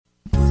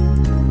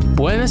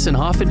Buenas and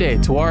Hafa Day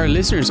to our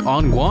listeners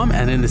on Guam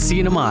and in the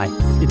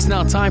CNMI. It's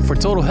now time for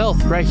Total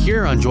Health right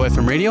here on Joy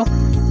FM Radio,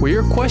 where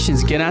your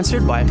questions get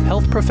answered by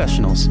health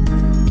professionals.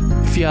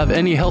 If you have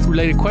any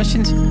health-related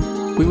questions,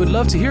 we would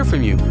love to hear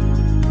from you.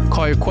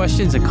 Call your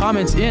questions and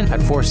comments in at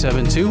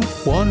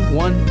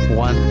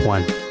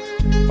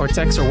 472-1111 or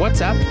text or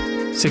WhatsApp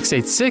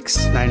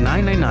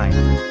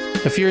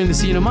 686-9999. If you're in the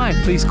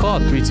CNMI, please call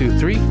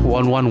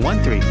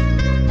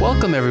 323-1113.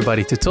 Welcome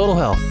everybody to Total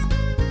Health.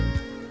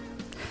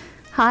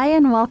 Hi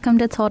and welcome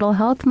to Total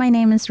Health. My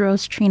name is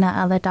Rose Trina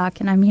Aladoc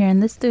and I'm here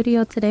in the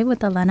studio today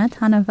with Elena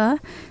Tanova,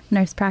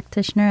 nurse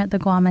practitioner at the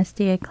Guam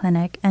SDA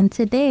Clinic. And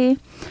today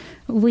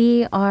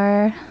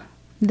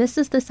this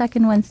is the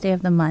second Wednesday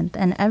of the month,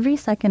 and every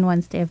second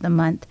Wednesday of the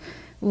month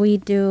we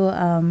do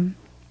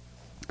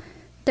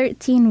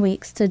 13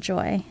 weeks to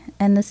joy,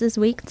 and this is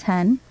week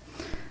 10,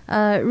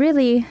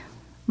 really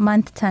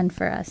month 10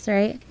 for us,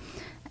 right?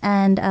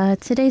 And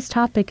today's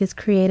topic is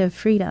creative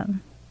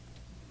freedom.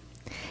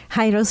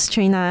 Hi,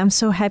 Rostrina. I'm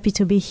so happy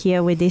to be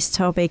here with this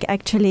topic.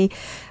 Actually,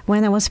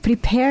 when I was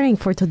preparing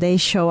for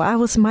today's show,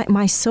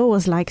 my soul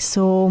was like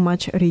so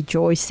much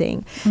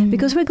rejoicing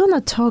because we're going to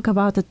talk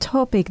about a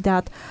topic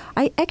that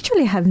I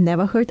actually have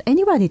never heard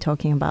anybody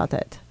talking about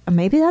it.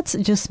 Maybe that's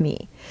just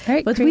me.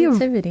 Right, but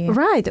creativity.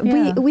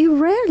 Yeah. We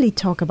rarely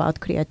talk about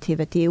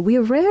creativity. We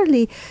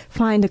rarely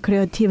find the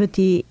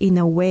creativity in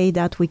a way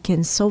that we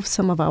can solve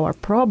some of our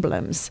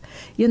problems.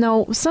 You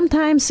know,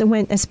 sometimes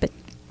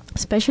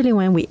especially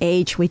when we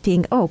age, we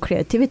think, oh,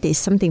 creativity is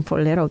something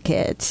for little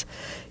kids.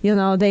 You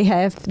know, they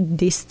have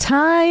this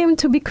time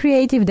to be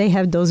creative. They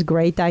have those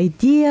great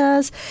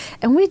ideas.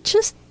 And we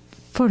just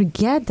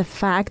forget the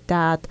fact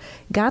that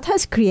God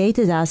has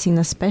created us in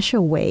a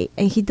special way,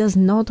 and He does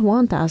not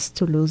want us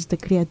to lose the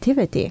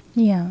creativity.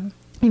 Yeah.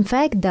 In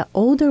fact, the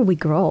older we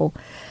grow,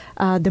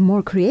 the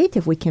more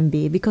creative we can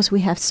be because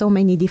we have so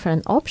many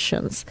different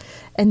options.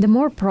 And the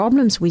more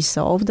problems we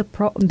solve,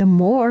 the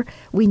more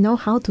we know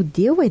how to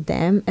deal with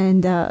them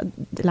and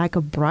like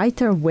a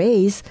brighter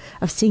ways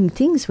of seeing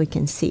things we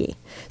can see.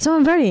 So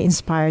I'm very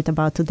inspired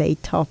about today's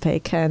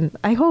topic, and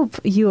I hope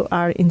you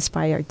are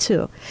inspired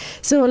too.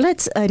 So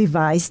let's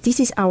revise. This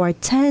is our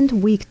 10th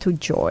week to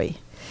joy.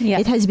 Yeah.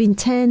 It has been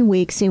 10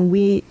 weeks in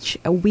which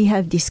we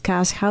have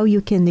discussed how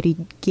you can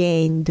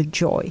regain the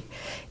joy.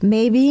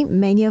 Maybe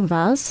many of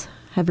us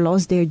have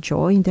lost their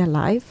joy in their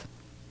life.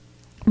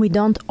 We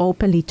don't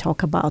openly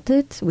talk about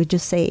it. We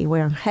just say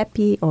we're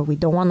unhappy, or we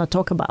don't want to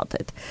talk about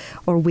it,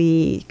 or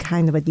we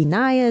kind of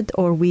deny it,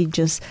 or we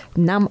just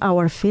numb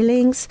our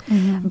feelings.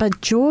 Mm-hmm.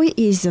 But joy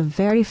is a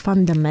very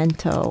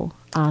fundamental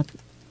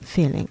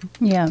feeling.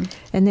 Yeah.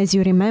 And as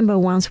you remember,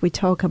 once we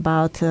talk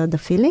about the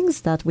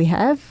feelings that we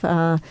have,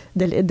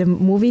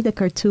 the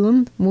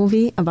cartoon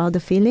movie about the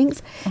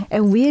feelings,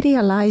 and we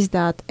realize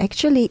that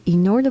actually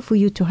in order for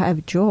you to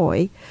have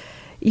joy,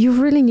 you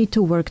really need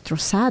to work through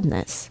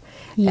sadness.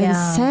 Yeah. And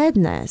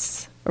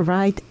sadness,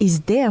 right, is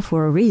there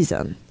for a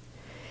reason.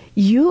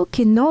 You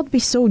cannot be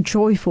so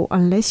joyful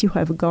unless you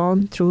have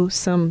gone through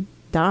some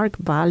dark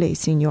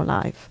valleys in your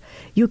life.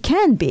 You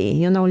can be,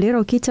 you know,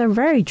 little kids are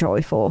very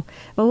joyful,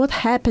 but what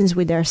happens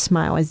with their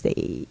smile as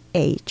they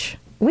age?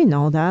 We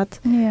know that.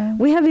 Yeah.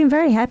 We have been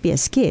very happy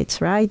as kids,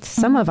 right?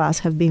 Some of us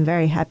have been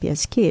very happy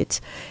as kids.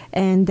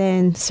 And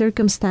then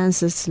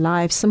circumstances,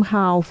 life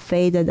somehow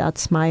faded that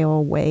smile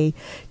away,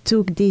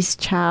 took this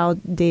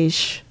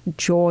childish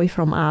joy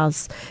from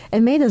us,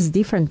 and made us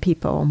different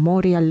people,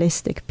 more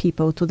realistic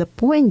people, to the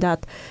point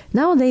that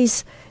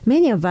nowadays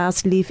many of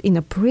us live in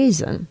a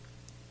prison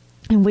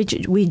in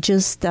which we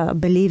just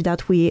believe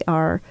that we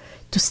are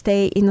to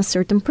stay in a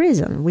certain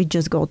prison. We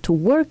just go to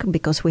work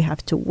because we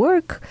have to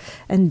work,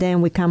 and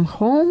then we come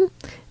home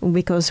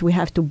because we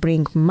have to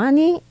bring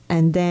money,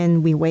 and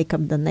then we wake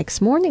up the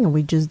next morning and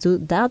we just do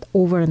that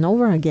over and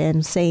over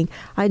again, saying,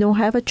 I don't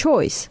have a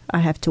choice. I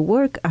have to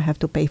work, I have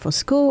to pay for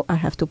school, I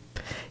have to,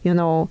 you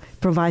know,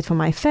 provide for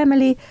my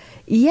family.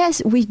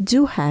 Yes, we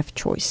do have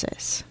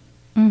choices.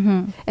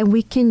 Mm-hmm. And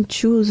we can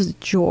choose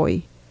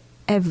joy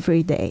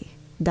every day.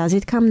 Does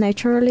it come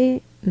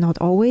naturally? Not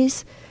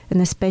always.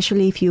 And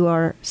especially if you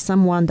are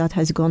someone that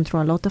has gone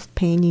through a lot of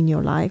pain in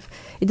your life,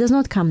 it does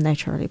not come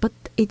naturally, but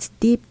it's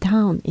deep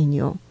down in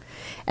you.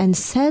 And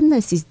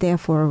sadness is there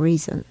for a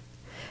reason.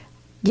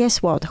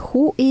 Guess what?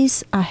 Who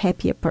is a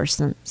happier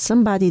person?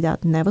 Somebody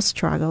that never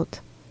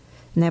struggled,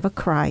 never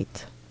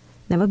cried,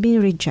 never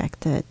been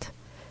rejected,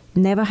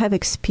 never have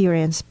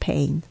experienced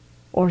pain,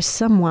 or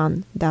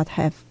someone that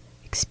have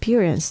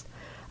experienced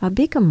a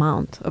big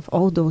amount of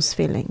all those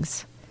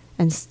feelings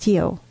and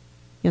still,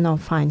 you know,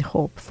 find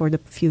hope for the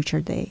future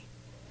day.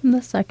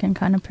 The second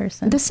kind of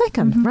person. The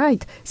second,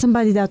 right.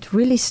 Somebody that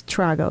really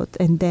struggled,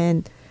 and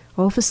then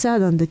all of a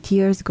sudden the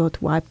tears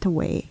got wiped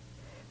away.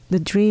 The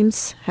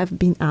dreams have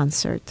been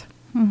answered.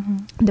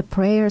 Mm-hmm. The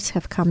prayers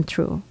have come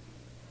true.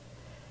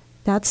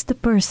 That's the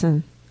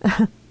person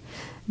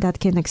that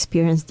can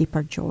experience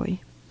deeper joy.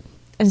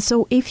 And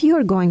so if you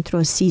are going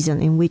through a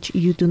season in which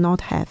you do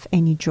not have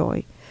any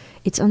joy,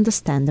 it's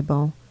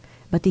understandable,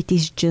 but it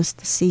is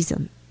just a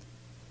season.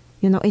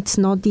 It's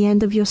not the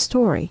end of your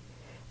story.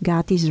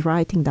 God is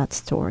writing that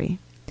story.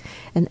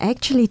 And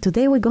actually,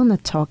 today we're going to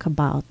talk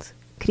about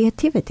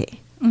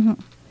creativity.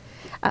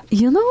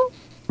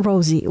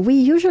 Rosie, we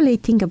usually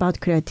think about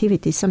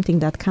creativity, something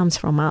that comes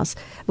from us,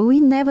 but we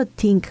never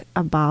think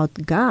about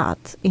God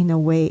in a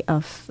way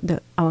of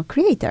our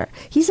creator.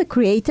 He's a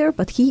creator,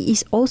 but he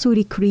is also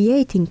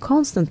recreating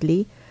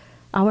constantly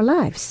our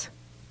lives.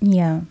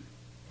 Yeah.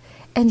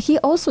 And he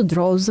also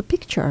draws a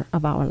picture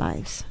of our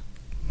lives.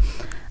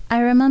 I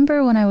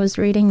remember when I was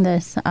reading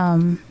this,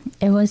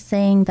 it was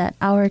saying that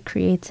our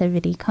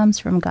creativity comes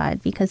from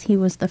God because he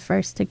was the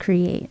first to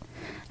create.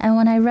 And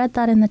when I read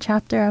that in the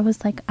chapter, I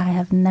was like, I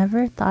have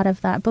never thought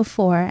of that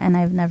before, and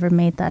I've never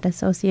made that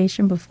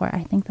association before.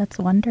 I think that's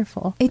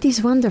wonderful. It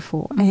is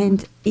wonderful.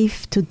 And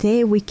if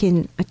today we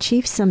can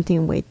achieve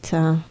something with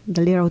the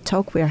little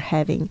talk we're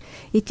having,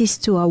 it is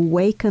to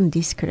awaken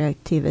this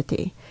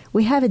creativity.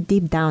 We have it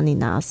deep down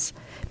in us.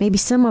 Maybe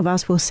some of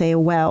us will say,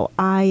 well,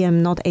 I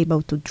am not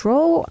able to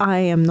draw. I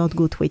am not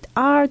good with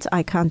art.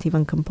 I can't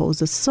even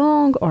compose a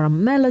song or a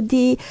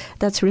melody.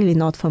 That's really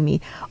not for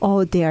me.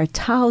 Oh, there are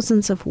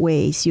thousands of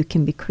ways you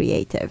can be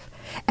creative.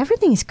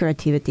 Everything is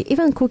creativity,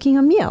 even cooking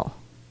a meal.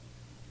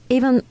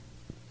 Even,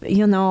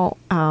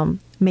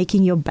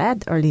 making your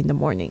bed early in the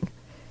morning.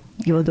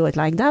 You will do it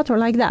like that or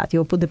like that.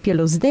 You'll put the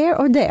pillows there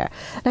or there.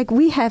 Like,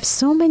 we have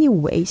so many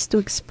ways to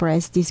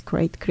express this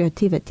great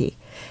creativity.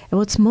 And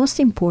what's most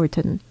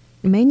important,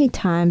 many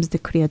times the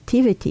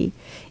creativity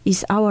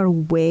is our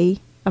way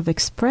of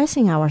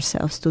expressing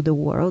ourselves to the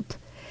world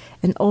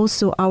and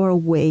also our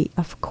way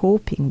of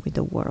coping with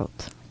the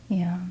world.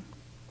 Yeah.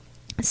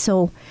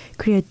 So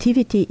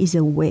creativity is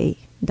a way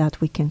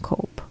that we can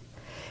cope.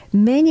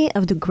 Many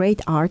of the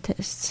great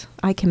artists,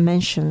 I can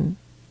mention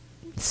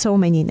so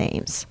many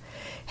names,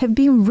 have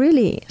been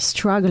really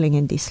struggling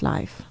in this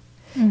life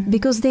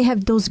because they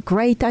have those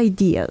great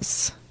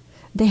ideas.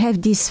 They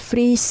have this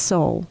free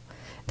soul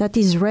that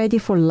is ready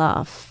for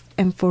love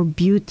and for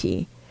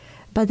beauty,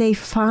 but they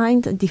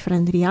find a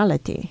different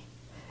reality.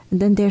 And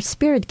then their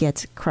spirit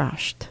gets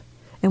crushed.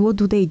 And what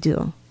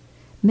do?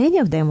 Many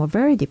of them were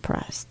very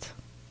depressed.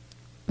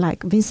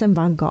 Like Vincent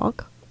van Gogh,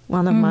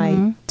 one of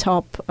my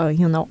top,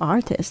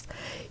 artists.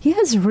 He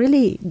has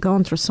really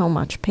gone through so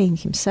much pain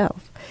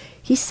himself.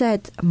 He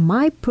said,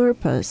 my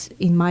purpose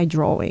in my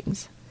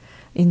drawings,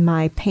 in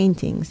my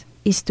paintings,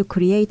 is to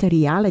create a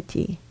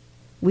reality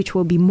which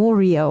will be more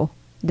real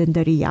than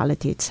the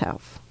reality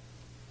itself.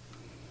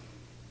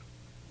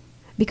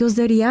 Because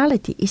the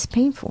reality is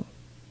painful.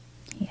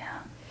 Yeah.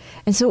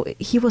 And so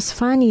he was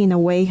funny in a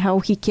way how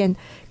he can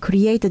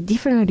create a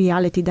different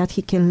reality that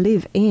he can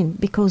live in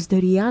because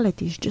the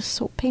reality is just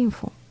so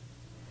painful.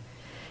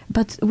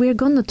 But we're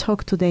going to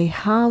talk today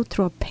how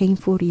through a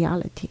painful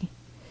reality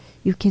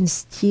you can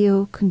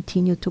still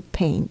continue to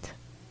paint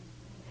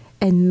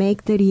and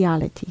make the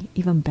reality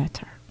even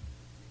better.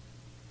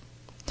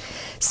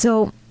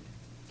 So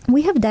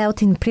we have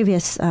dealt in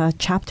previous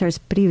chapters,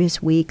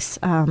 previous weeks,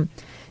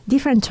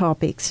 different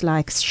topics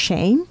like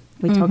shame.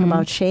 We talk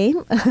about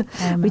shame.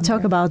 We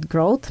talk about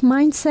growth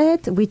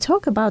mindset. We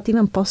talk about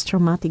even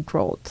post-traumatic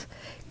growth,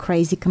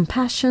 crazy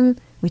compassion.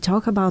 We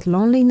talk about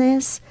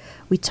loneliness.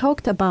 We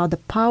talked about the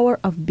power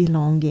of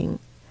belonging.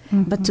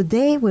 But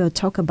today we'll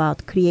talk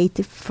about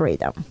creative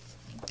freedom.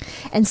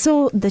 And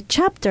so the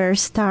chapter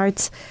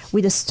starts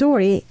with a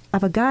story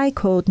of a guy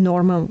called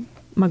Norman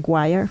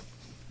Maguire.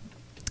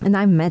 And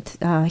I met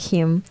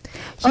him.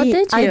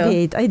 Did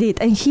you? I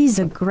did. And he's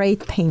a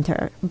great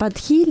painter.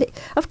 But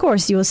of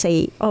course, you'll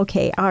say,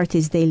 okay,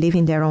 artists, they live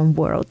in their own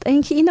world.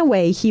 And in a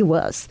way, he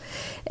was.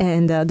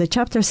 And the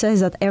chapter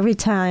says that every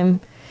time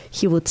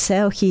he would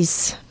sell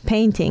his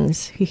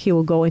paintings, he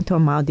would go into a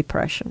mild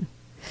depression.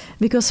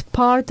 Because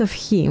part of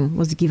him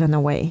was given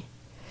away.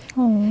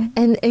 Oh.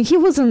 And he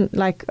wasn't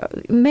like,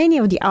 many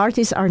of the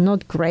artists are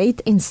not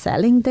great in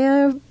selling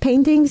their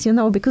paintings,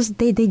 because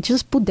they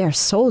just put their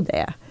soul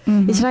there.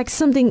 It's like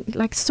something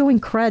like so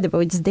incredible.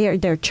 It's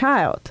their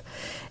child.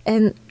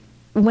 And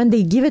when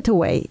they give it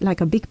away, like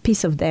a big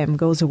piece of them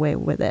goes away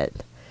with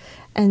it.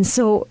 And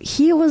so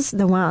he was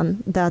the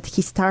one that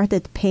he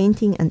started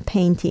painting and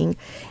painting.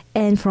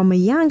 And from a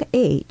young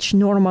age,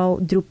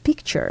 Norman drew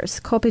pictures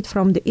copied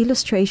from the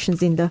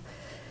illustrations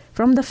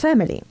from the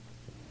family.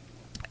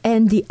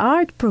 And the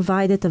art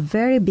provided a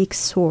very big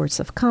source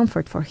of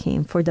comfort for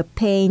him, for the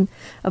pain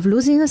of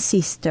losing a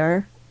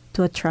sister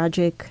to a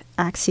tragic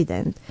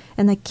accident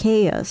and the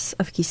chaos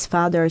of his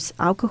father's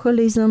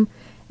alcoholism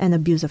and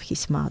abuse of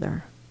his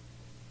mother.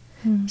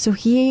 So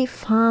he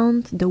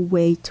found the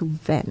way to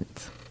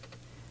vent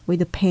with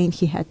the pain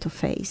he had to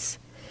face.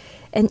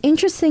 And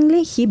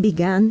interestingly, he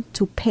began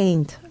to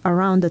paint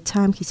around the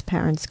time his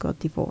parents got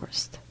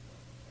divorced.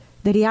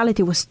 The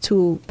reality was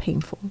too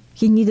painful.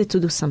 He needed to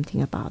do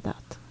something about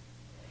that.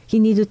 He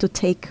needed to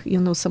take,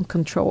 some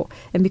control.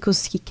 And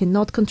because he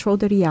cannot control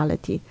the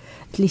reality,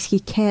 at least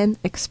he can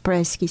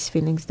express his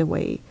feelings the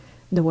way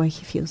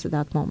he feels at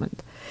that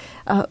moment.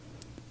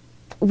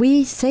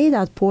 We say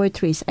that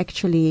poetry is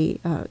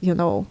actually,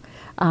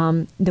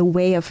 the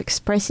way of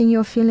expressing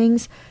your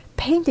feelings.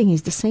 painting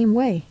is the same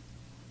way.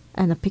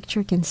 And a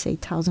picture can say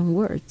 1,000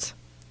 words.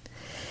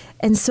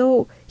 And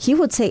so he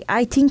would say,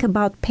 I think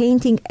about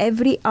painting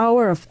every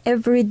hour of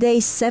every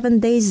day, 7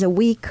 days a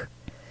week.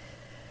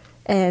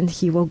 And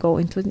he will go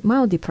into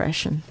mild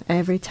depression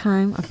every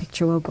time a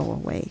picture will go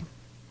away.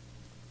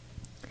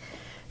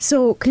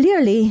 So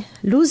clearly,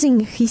 losing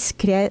his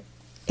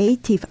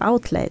creative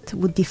outlet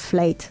would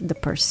deflate the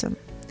person.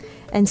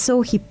 And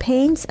so he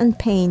paints and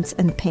paints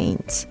and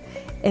paints.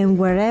 And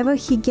wherever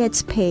he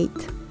gets paid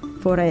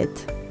for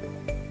it,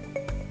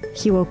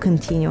 he will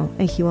continue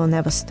and he will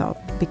never stop,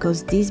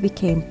 because this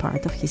became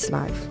part of his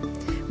life.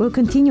 We'll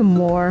continue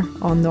more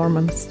on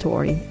Norman's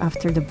story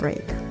after the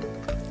break.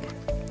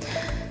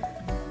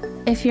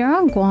 If you're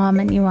on Guam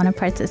and you want to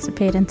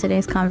participate in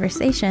today's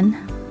conversation,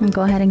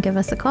 go ahead and give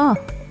us a call.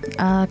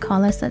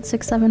 Call us at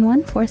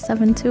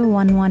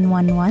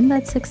 671-472-1111.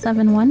 That's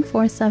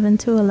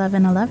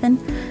 671-472-1111.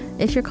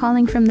 If you're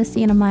calling from the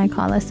CNMI,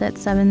 call us at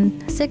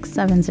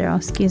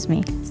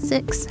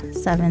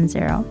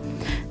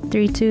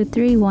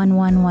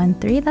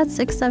 670-323-1113. That's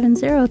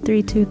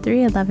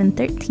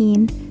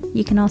 670-323-1113.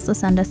 You can also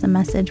send us a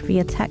message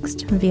via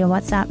text, via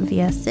WhatsApp,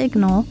 via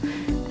Signal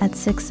at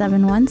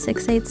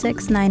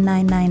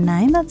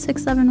 671-686-9999. That's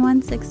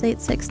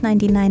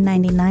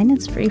 671-686-9999.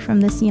 It's free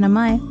from the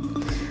CNMI.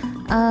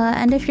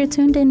 And if you're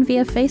tuned in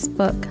via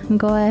Facebook,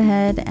 go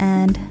ahead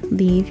and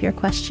leave your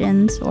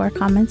questions or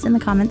comments in the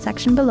comment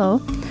section below,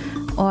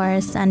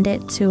 or send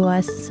it to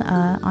us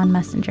on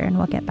Messenger and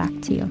we'll get back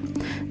to you.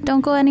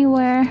 Don't go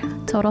anywhere.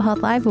 Total Health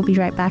Live will be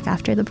right back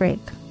after the break.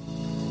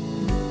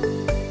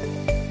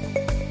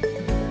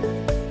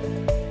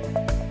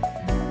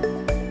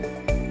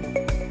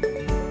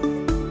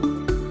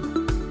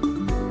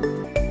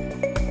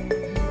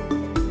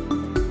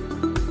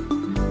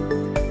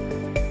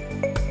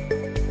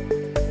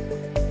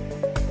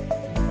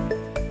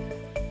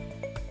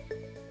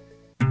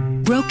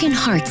 Broken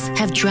hearts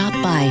have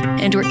dropped by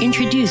and were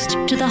introduced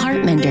to the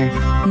Heart Mender.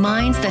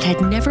 Minds that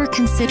had never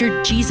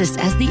considered Jesus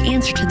as the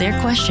answer to their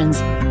questions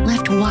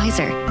left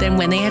wiser than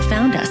when they had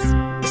found us.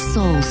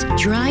 Souls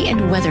dry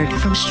and weathered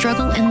from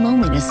struggle and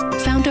loneliness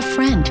found a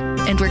friend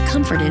and were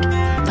comforted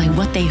by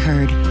what they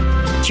heard.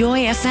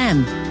 Joy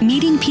FM,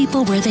 meeting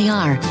people where they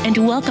are and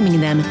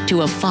welcoming them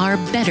to a far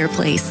better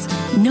place.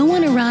 No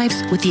one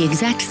arrives with the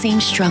exact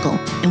same struggle,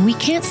 and we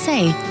can't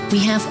say we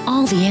have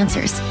all the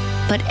answers.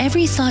 But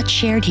every thought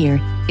shared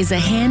here is a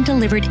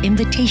hand-delivered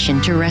invitation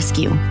to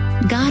rescue.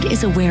 God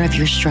is aware of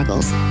your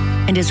struggles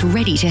and is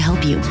ready to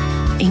help you.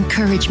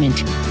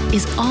 Encouragement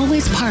is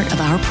always part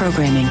of our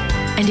programming.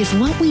 And if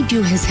what we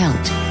do has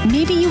helped,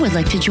 maybe you would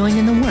like to join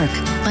in the work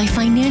by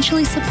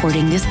financially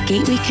supporting this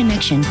gateway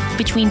connection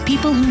between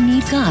people who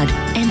need God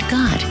and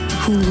God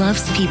who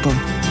loves people.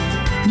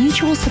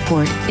 Mutual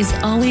support is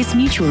always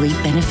mutually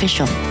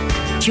beneficial.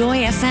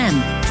 Joy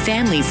FM,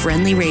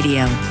 family-friendly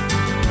radio.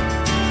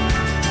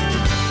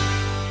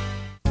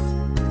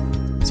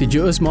 Si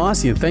Joe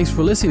Esmaasi, and thanks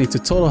for listening to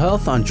Total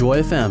Health on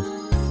Joy FM.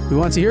 We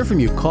want to hear from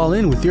you. Call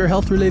in with your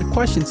health-related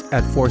questions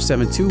at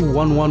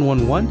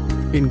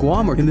 472-1111. In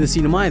Guam or in the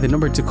CNMI, the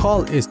number to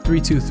call is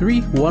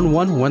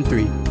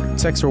 323-1113.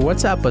 Text or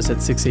WhatsApp us at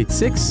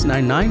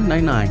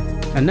 686-9999.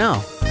 And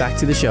now, back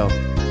to the show.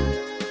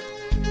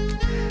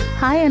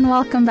 Hi, and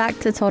welcome back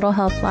to Total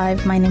Health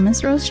Live. My name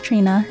is Rose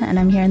Trina, and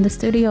I'm here in the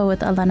studio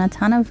with Elena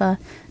Tanova,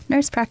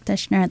 nurse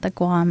practitioner at the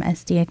Guam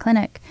SDA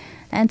Clinic.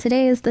 And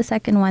today is the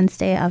second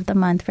Wednesday of the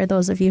month for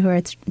those of you who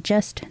are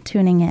just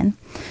tuning in.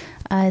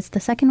 It's the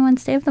second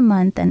Wednesday of the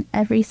month, and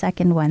every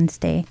second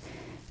Wednesday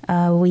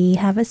we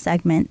have a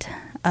segment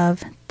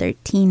of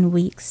 13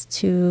 weeks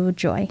to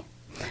joy.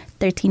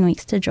 13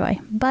 weeks to joy,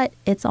 but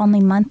it's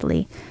only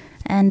monthly.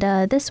 And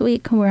this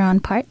week we're on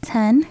part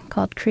 10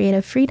 called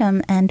Creative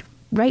Freedom. And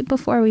right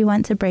before we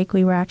went to break,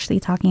 we were actually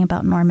talking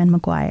about Norman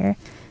Maguire,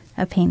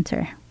 a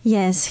painter.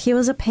 Yes, he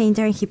was a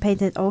painter. He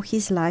painted all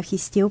his life.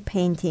 He's still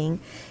painting.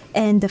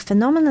 And the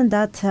phenomenon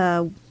that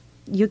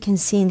you can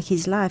see in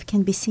his life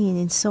can be seen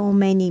in so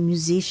many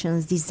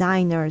musicians,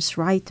 designers,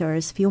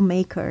 writers,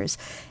 filmmakers.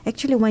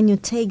 Actually, when you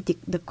take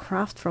the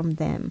craft from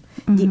them,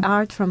 the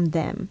art from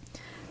them,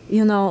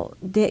 you know,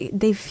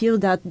 they feel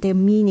that their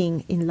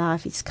meaning in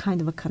life is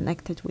kind of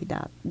connected with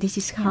that. This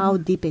is how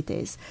deep it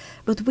is.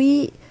 But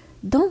we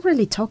don't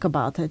really talk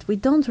about it. We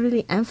don't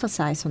really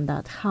emphasize on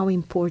that, how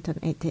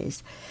important it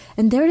is.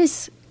 And there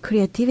is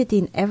creativity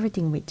in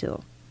everything we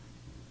do.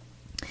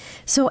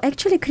 So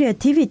actually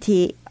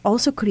creativity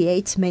also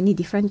creates many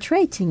different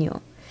traits in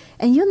you.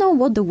 And you know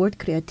what the word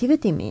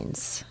creativity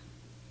means.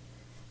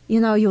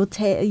 You know,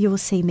 you'll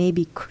say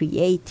maybe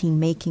creating,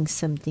 making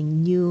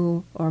something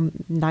new, or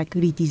like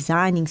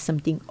redesigning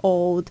something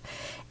old.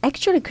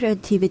 Actually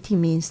creativity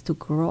means to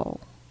grow.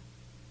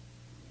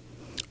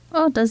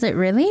 Oh, does it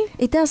really?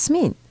 It does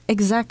mean,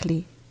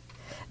 exactly.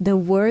 The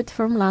word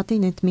from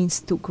Latin, it means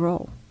to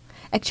grow.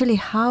 Actually,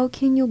 how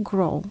can you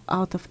grow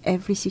out of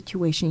every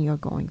situation you're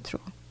going through?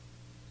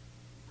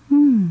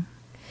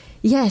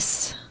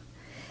 Yes.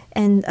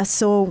 And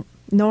so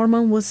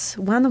Norman was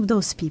one of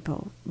those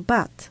people.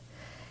 But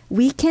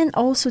we can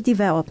also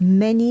develop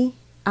many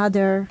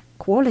other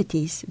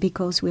qualities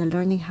because we are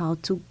learning how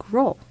to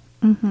grow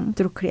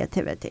through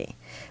creativity.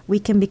 We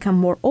can become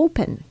more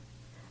open.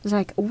 It's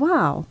like,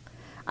 wow,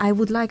 I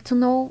would like to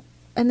know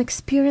and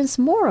experience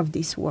more of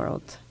this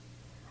world.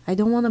 I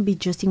don't want to be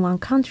just in one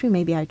country.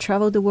 Maybe I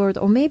travel the world,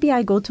 or maybe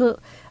I go to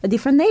a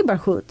different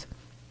neighborhood.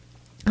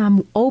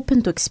 I'm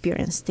open to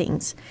experience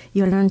things.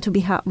 You learn to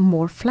be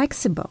more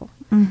flexible.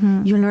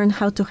 You learn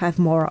how to have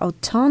more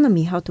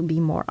autonomy, how to be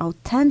more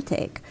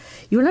authentic.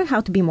 You learn how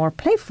to be more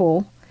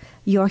playful.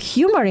 Your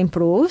humor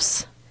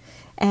improves,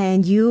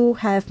 and you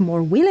have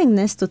more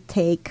willingness to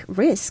take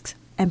risks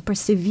and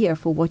persevere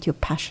for what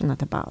you're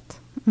passionate about.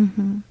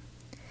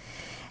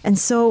 And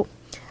so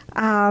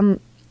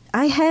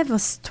I have a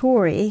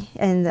story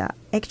and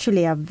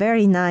actually a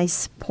very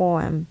nice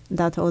poem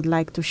that I would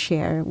like to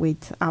share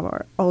with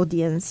our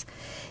audience.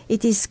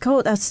 It is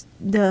called,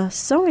 the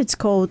song is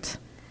called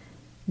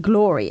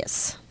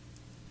Glorious.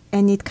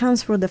 And it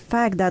comes from the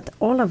fact that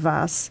all of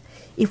us,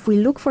 if we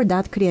look for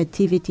that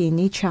creativity in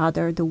each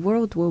other, the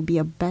world will be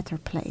a better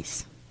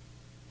place.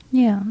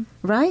 Yeah.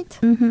 Right?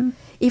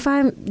 If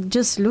I'm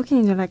just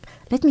looking, like,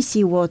 let me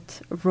see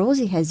what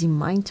Rosie has in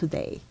mind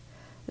today.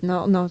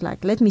 No,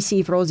 like, let me see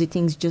if Rosie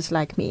thinks just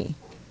like me.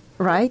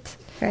 Right?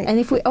 Right. And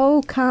if we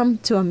all come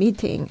to a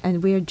meeting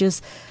and we're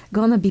just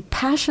going to be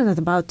passionate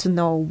about to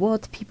know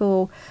what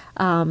people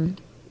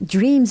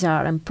dreams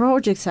are and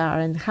projects are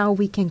and how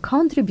we can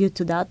contribute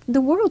to that, the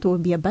world will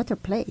be a better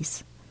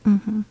place.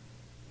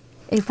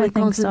 If we I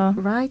think so.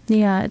 Right?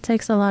 Yeah, it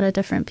takes a lot of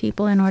different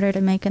people in order to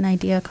make an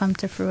idea come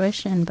to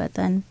fruition, but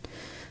then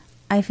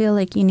I feel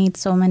like you need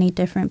so many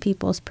different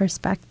people's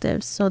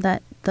perspectives so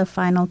that the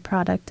final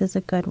product is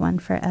a good one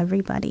for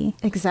everybody.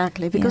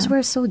 Exactly, because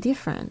we're so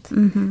different.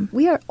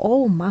 We are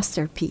all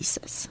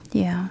masterpieces.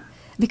 Yeah.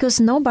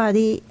 Because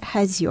nobody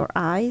has your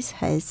eyes,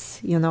 has,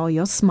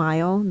 your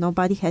smile.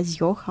 Nobody has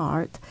your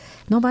heart.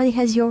 Nobody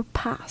has your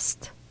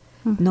past.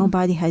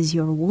 Nobody has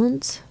your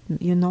wounds.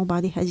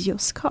 Nobody has your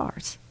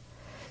scars.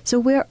 So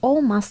we're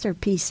all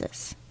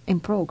masterpieces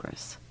in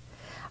progress.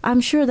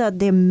 I'm sure that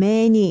there are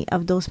many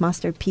of those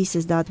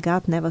masterpieces that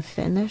God never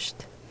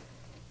finished,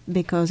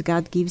 because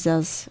God gives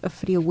us a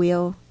free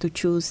will to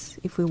choose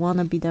if we want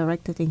to be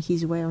directed in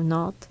His way or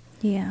not.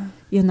 Yeah.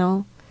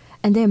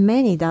 And there are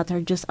many that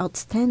are just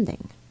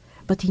outstanding.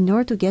 But in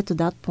order to get to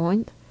that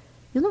point,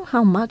 you know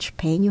how much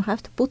pain you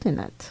have to put in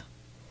it.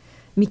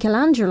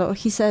 Michelangelo,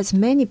 he says,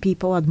 many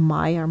people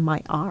admire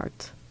my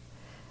art.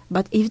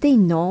 But if they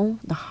know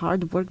the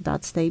hard work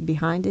that stayed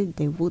behind it,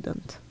 they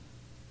wouldn't.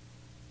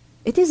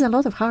 It is a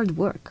lot of hard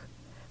work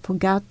for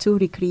God to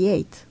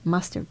recreate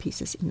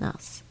masterpieces in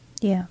us.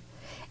 Yeah.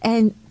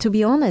 And to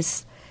be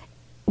honest,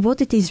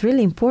 what it is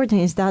really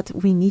important is that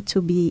we need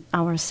to be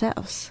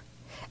ourselves.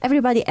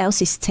 Everybody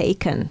else is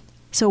taken.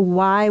 So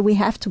why we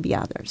have to be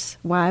others?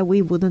 Why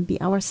we wouldn't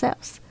be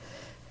ourselves?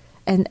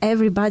 And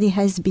everybody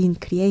has been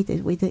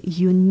created with a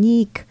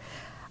unique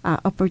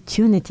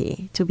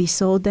opportunity to be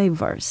so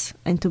diverse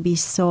and to be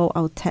so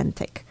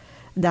authentic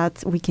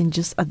that we can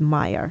just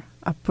admire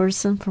a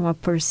person from a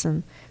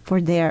person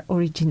for their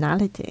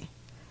originality,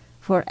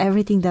 for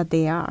everything that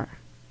they are,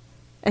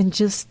 and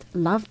just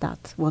love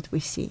that, what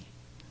we see.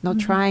 Not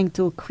trying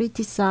to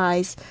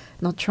criticize,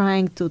 not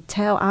trying to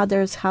tell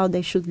others how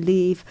they should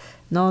live,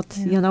 not,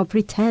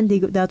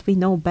 pretending that we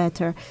know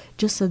better.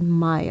 Just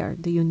admire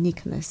the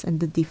uniqueness and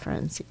the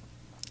difference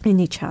in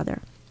each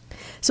other.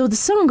 So the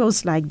song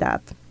goes like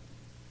that.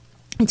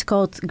 It's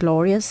called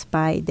Glorious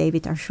by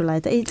David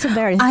Archuleta. It's a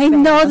very I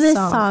know famous this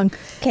song.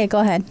 Okay, go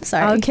ahead.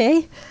 Sorry.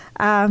 Okay.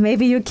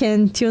 Maybe you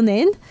can tune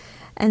in.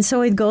 And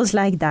so it goes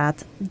like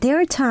that. There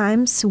are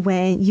times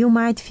when you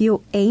might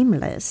feel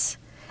aimless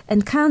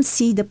and can't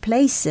see the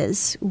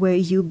places where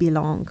you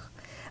belong.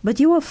 But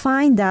you will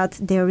find that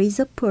there is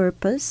a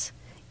purpose.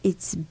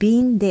 It's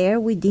been there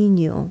within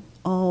you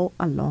all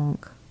along.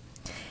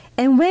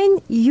 And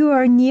when you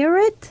are near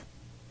it,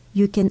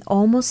 you can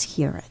almost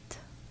hear it.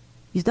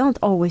 You don't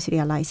always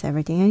realize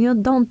everything, and you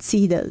don't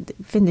see the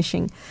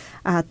finishing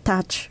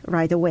touch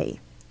right away.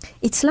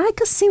 It's like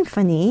a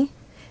symphony.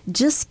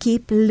 Just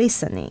keep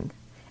listening,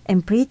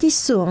 and pretty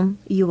soon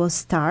you will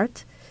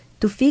start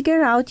to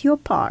figure out your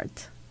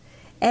part.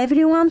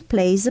 Everyone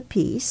plays a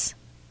piece,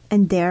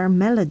 and there are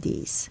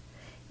melodies.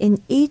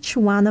 In each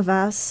one of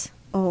us,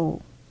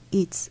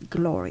 it's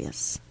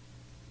glorious.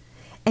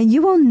 And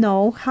you will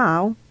know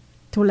how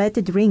to let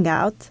it ring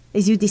out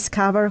as you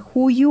discover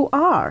who you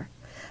are.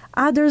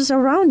 Others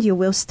around you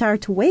will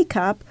start to wake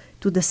up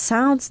to the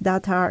sounds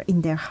that are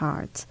in their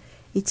hearts.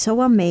 It's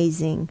so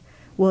amazing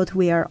what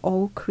we are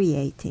all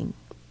creating.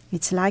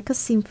 It's like a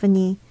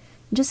symphony.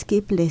 Just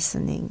keep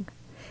listening.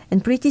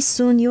 And pretty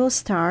soon you'll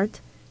start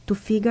to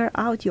figure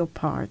out your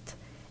part.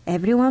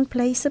 Everyone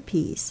plays a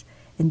piece,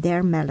 and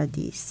their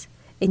melodies.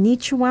 And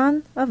each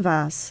one of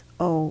us,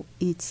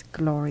 it's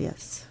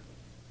glorious.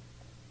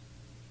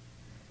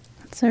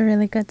 It's a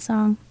really good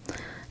song.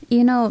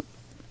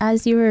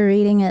 As you were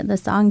reading it, the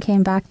song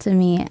came back to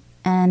me,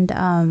 and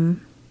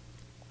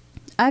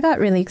I got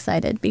really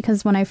excited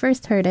because when I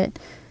first heard it,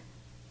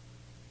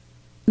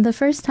 the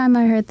first time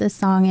I heard this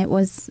song, it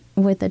was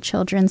with a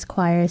children's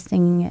choir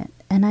singing it.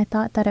 And I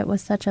thought that it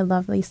was such a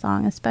lovely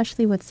song,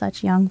 especially with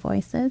such young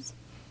voices.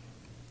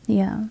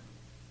 Yeah.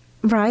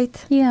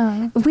 Right?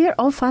 Yeah. We're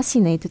all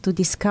fascinated to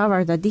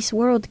discover that this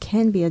world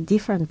can be a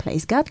different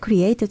place. God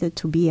created it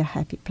to be a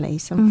happy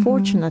place.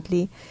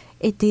 Unfortunately,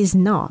 it is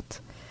not.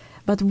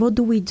 But what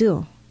do we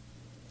do?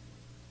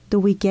 Do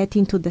we get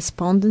into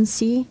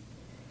despondency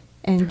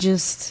and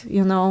just,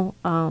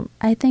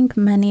 I think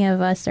many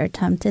of us are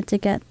tempted to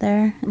get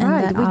there. And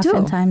Right, that we do.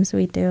 oftentimes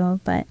we do.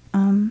 But,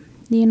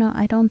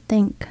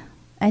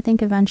 I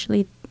think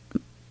eventually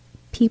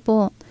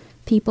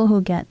people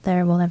who get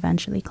there will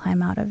eventually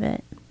climb out of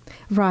it.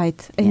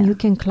 right, and Yeah. you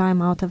can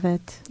climb out of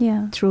it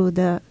Yeah. through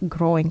the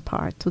growing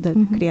part, to the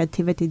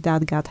creativity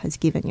that God has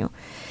given you.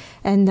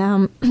 And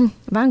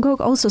Van Gogh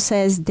also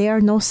says there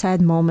are no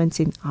sad moments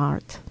in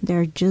art.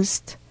 They're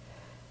just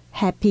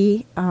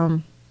happy,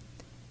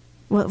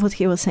 what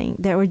he was saying,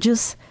 there were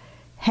just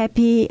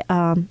happy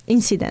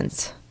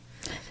incidents.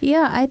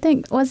 Yeah, I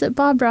think, was it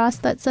Bob Ross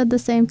that said the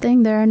same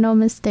thing? There are no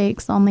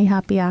mistakes, only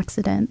happy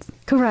accidents.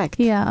 Correct.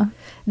 Yeah.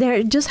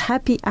 They're just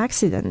happy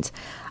accidents.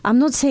 I'm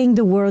not saying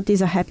the world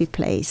is a happy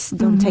place,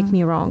 don't take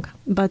me wrong,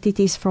 but it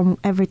is from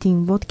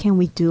everything. What can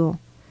we do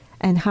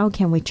and how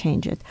can we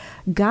change it?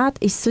 God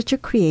is such a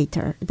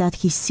creator that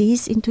he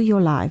sees into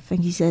your life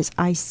and he says,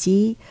 I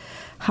see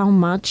how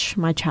much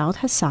my child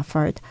has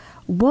suffered.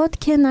 What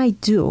can I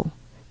do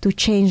to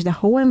change the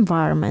whole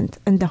environment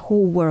and the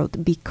whole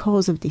world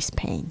because of this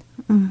pain?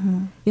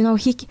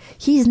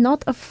 He is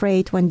not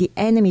afraid when the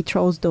enemy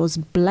throws those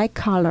black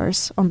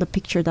colors on the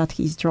picture that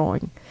he's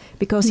drawing,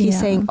 because he's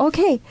Yeah. saying,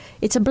 okay,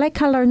 it's a black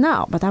color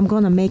now, but I'm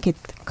going to make it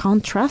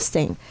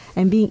contrasting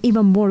and being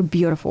even more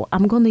beautiful.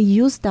 I'm going to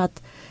use that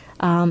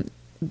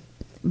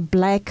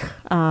black,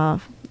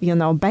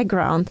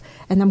 background,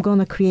 and I'm going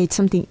to create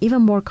something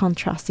even more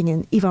contrasting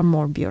and even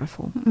more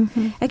beautiful.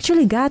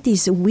 Actually, God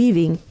is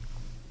weaving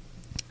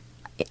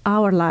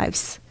our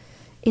lives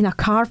in a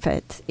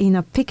carpet, in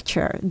a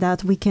picture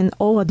that we can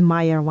all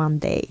admire one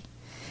day.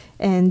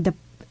 And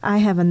I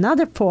have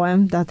another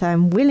poem that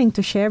I'm willing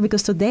to share,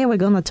 because today we're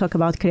going to talk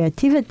about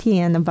creativity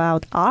and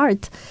about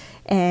art.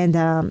 And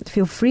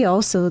feel free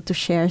also to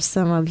share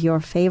some of your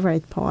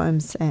favorite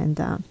poems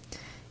and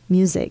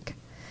music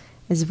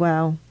as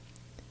well.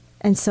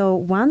 And so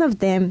one of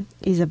them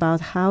is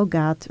about how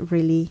God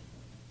really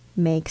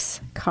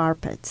makes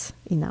carpets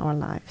in our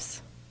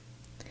lives.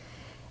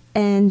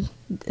 And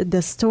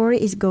the story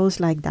goes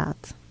like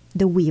that.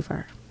 The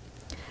weaver.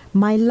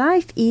 My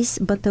life is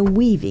but a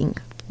weaving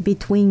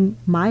between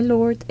my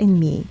Lord and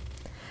me.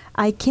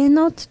 I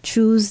cannot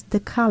choose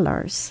the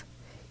colors.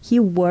 He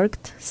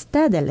worked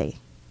steadily.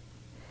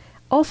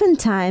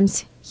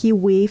 Oftentimes he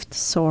weaved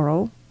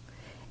sorrow,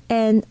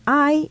 and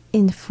I,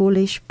 in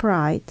foolish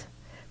pride,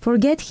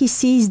 forget he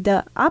sees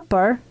the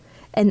upper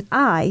and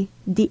I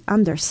the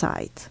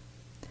underside.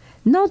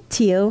 Not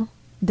till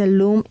the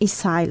loom is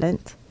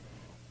silent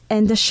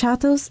and the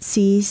shadows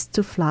cease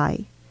to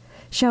fly,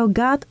 shall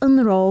God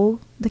unroll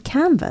the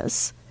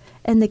canvas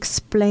and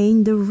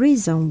explain the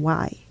reason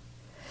why.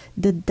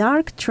 The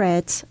dark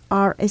threads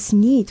are as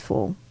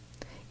needful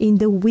in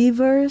the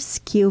weaver's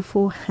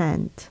skillful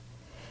hand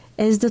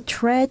as the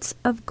threads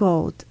of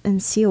gold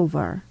and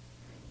silver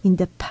in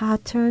the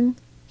pattern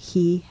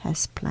he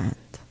has planned.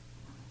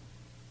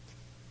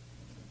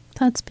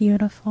 That's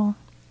beautiful.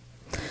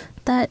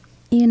 That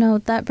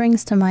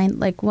brings to mind,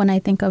 like when I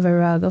think of a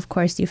rug, of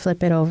course you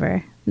flip it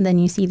over, then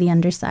you see the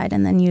underside,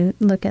 and then you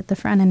look at the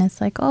front and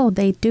it's like, oh,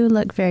 they do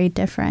look very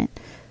different.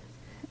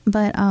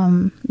 But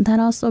that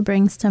also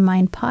brings to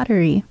mind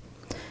pottery.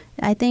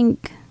 I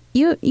think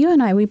you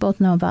and I, we both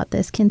know about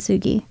this,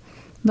 kintsugi.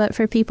 But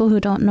for people who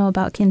don't know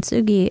about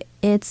kintsugi,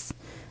 it's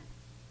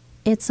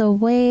a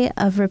way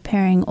of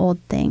repairing old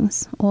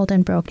things, old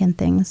and broken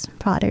things,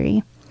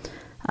 pottery.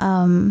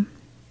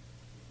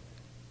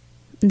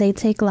 They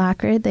take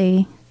lacquer.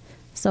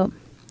 So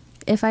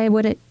if I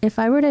were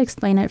to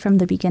explain it from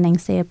the beginning,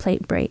 say a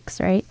plate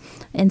breaks, right?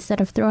 Instead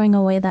of throwing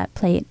away that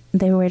plate,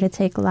 they were to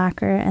take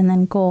lacquer and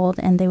then gold,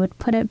 and they would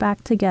put it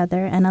back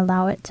together and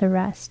allow it to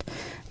rest.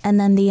 And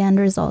then the end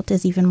result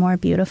is even more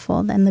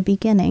beautiful than the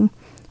beginning,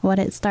 what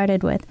it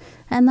started with.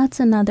 And that's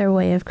another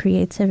way of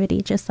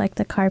creativity, just like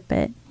the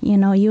carpet.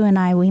 You and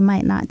I, we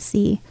might not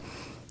see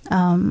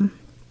the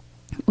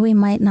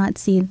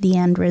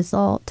end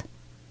result.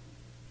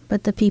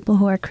 But the people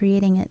who are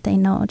creating it, they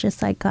know,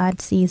 just like God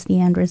sees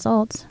the end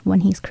results when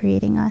he's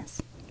creating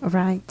us.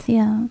 Right.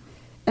 Yeah.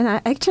 And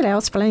I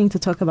was planning to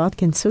talk about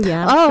kintsugi.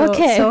 I'm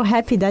okay. so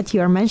happy that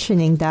you are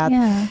mentioning that.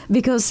 Yeah.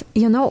 Because,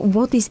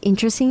 what is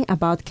interesting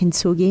about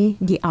kintsugi,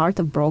 the art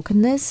of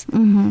brokenness,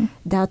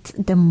 that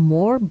the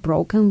more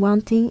broken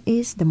one thing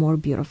is, the more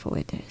beautiful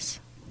it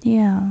is.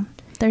 Yeah.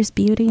 There's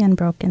beauty in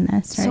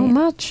brokenness, right? So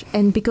much.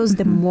 And because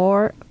the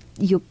more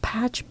you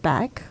patch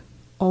back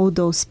all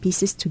those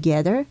pieces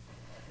together,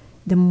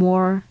 the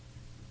more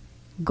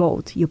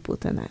gold you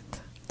put in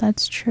it.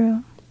 That's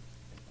true.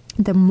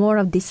 The more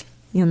of this,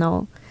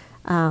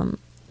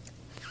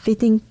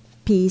 fitting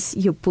piece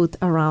you put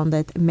around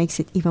it makes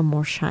it even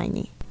more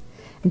shiny.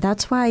 And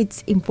that's why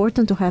it's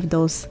important to have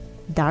those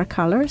dark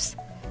colors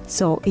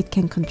so it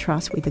can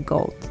contrast with the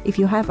gold. If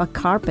you have a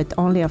carpet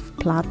only of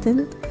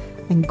platinum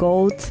and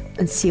gold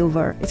and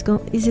silver,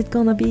 is it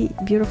gonna be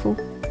beautiful?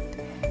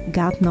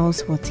 God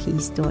knows what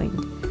He's doing.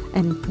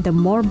 And the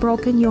more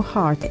broken your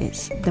heart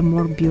is, the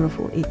more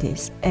beautiful it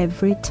is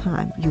every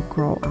time you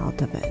grow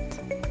out of it.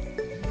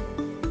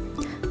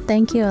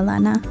 Thank you,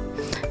 Elena.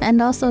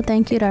 And also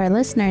thank you to our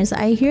listeners.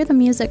 I hear the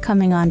music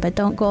coming on, but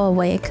don't go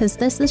away because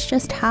this is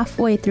just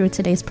halfway through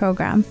today's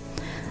program.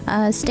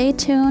 Stay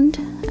tuned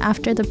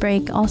after the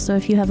break. Also,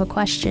 if you have a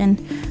question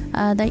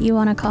that you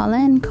want to call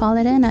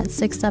it in at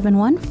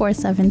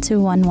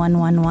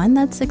 671-472-1111.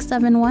 That's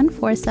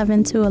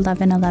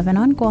 671-472-1111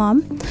 on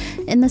Guam.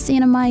 In the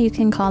CNMI, you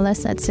can call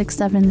us at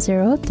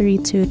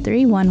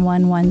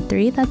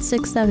 670-323-1113. That's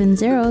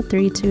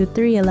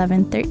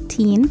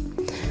 670-323-1113.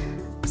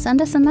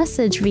 Send us a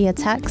message via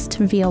text,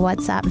 via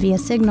WhatsApp, via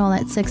Signal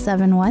at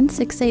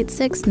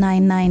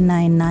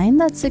 671-686-9999.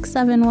 That's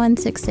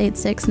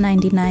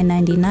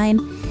 671-686-9999.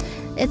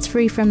 It's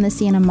free from the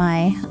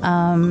CNMI.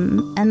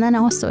 And then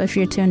also, if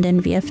you're tuned in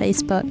via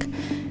Facebook,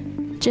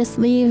 just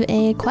leave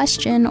a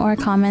question or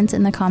comment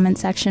in the comment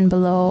section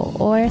below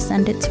or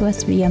send it to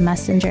us via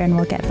Messenger and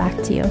we'll get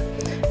back to you.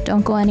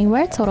 Don't go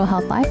anywhere. Total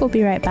Health Live will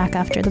be right back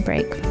after the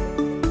break.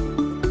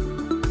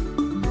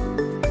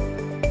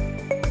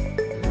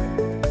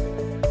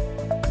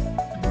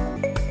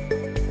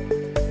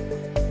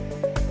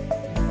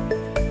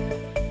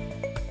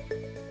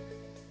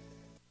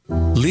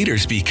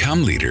 Leaders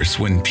become leaders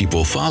when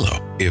people follow.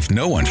 If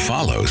no one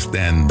follows,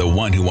 then the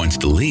one who wants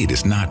to lead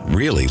is not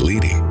really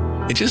leading.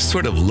 It just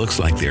sort of looks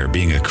like they're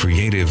being a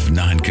creative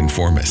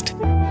nonconformist.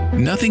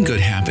 Nothing good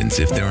happens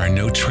if there are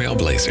no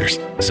trailblazers.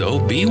 So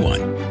be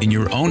one. In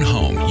your own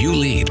home, you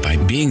lead by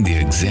being the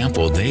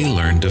example they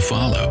learn to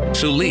follow.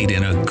 So lead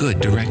in a good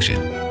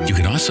direction. You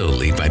can also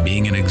lead by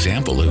being an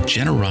example of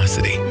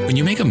generosity. When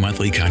you make a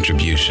monthly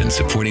contribution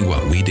supporting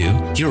what we do,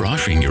 you're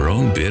offering your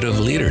own bit of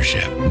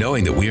leadership.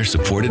 Knowing that we are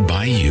supported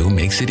by you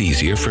makes it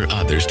easier for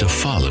others to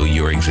follow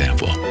your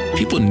example.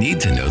 People need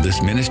to know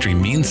this ministry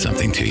means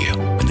something to you.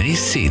 When they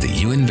see that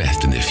you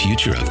invest in the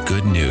future of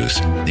good news,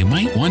 they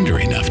might wonder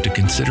enough to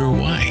consider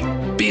why.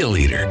 Be a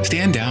leader.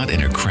 Stand out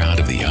in a crowd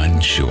of the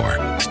unsure.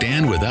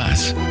 Stand with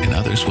us, and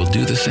others will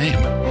do the same.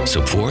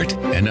 Support,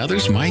 and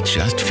others might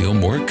just feel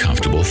more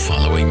comfortable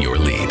following your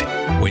lead.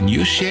 When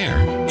you share,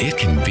 it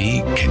can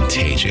be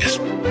contagious.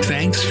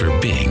 Thanks for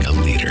being a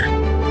leader.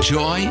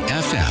 Joy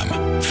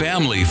FM,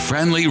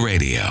 family-friendly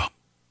radio.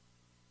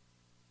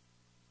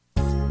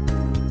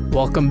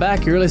 Welcome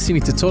back. You're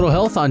listening to Total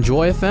Health on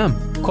Joy FM.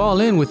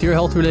 Call in with your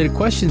health-related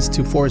questions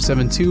to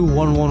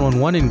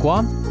 472-1111 in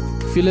Guam.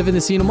 If you live in the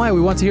CNMI, we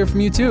want to hear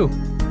from you too.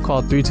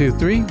 Call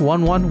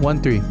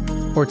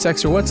 323-1113 or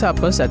text or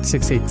WhatsApp us at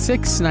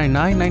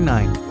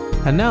 686-9999.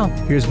 And now,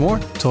 here's more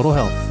Total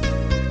Health.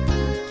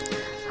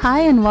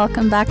 Hi, and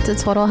welcome back to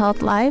Total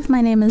Health Live.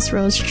 My name is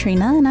Rose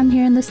Trina, and I'm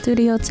here in the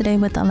studio today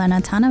with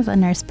Elena Tanova,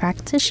 nurse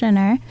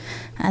practitioner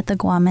at the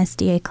Guam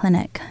SDA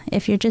Clinic.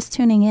 If you're just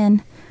tuning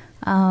in,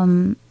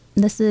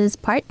 this is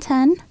part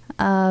 10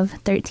 of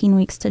 13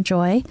 Weeks to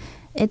Joy.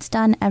 It's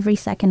done every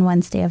second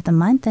Wednesday of the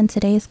month, and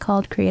today is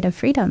called Creative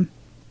Freedom.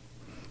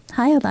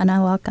 Hi,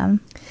 Elena.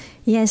 Welcome.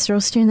 Yes,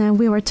 Rostina,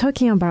 we were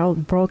talking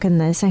about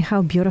brokenness and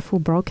how beautiful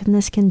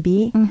brokenness can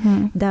be.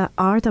 Mm-hmm. The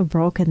art of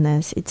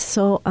brokenness, it's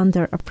so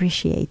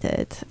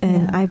underappreciated.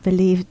 And I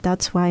believe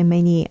that's why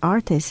many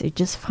artists, it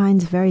just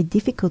finds very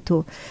difficult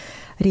to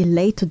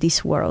relate to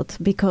this world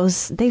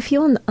because they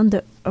feel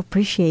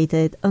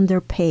underappreciated,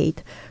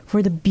 underpaid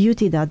for the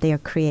beauty that they are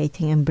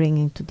creating and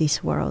bringing to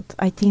this world.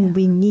 I think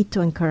we need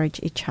to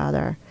encourage each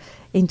other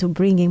into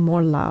bringing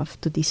more love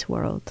to this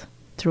world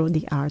through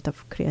the art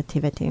of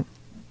creativity.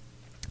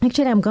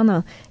 Actually, I'm going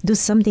to do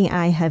something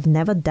I have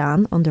never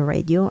done on the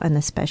radio and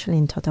especially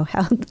in Total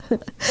Health.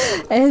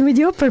 And with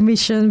your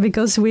permission,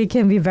 because we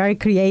can be very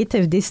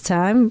creative this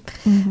time,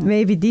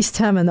 maybe this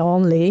time and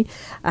only,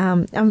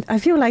 I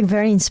feel like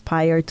very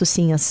inspired to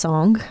sing a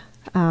song.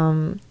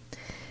 I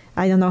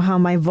don't know how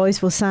my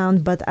voice will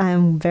sound, but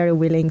I'm very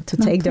willing to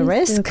take the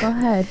risk. Go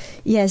ahead.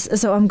 Yes,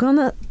 so I'm going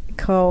to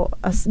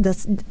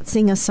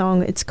sing a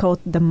song. It's called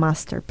The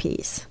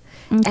Masterpiece.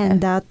 Okay.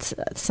 And that's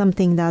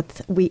something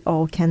that we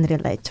all can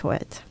relate to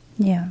it.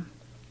 Yeah.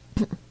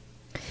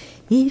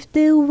 If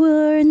there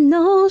were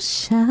no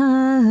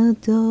shadows,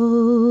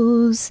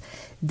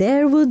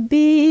 there would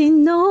be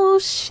no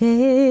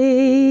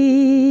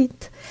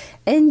shade.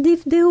 And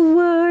if there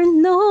were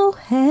no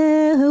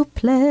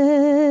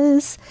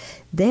helpless,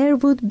 there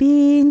would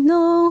be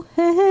no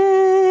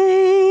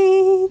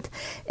hate.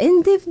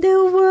 And if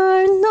there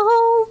were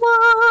no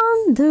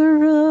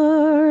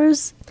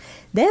wanderers,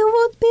 there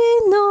would be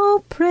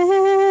no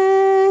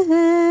prayer.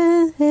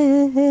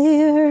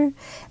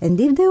 And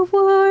if there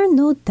were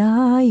no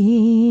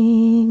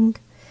dying,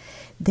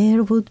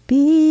 there would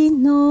be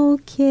no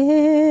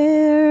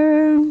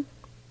care.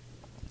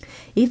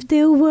 If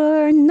there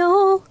were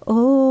no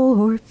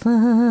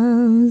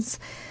orphans,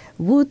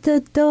 would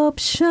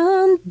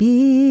adoption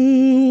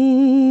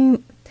be?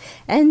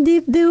 And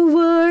if there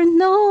were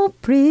no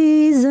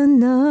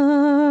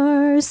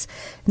prisoners,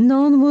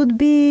 none would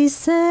be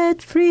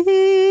set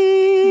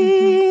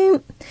free.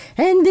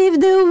 And if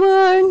there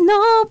were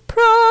no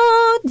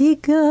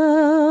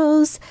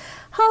prodigals,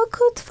 how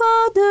could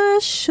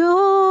fathers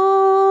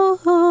show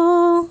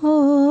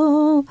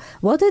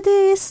what it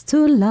is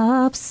to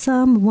love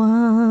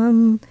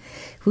someone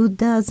who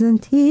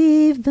doesn't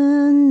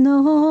even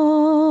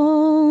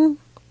know?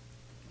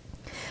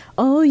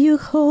 Oh, you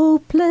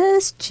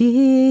hopeless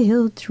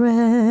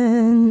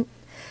children,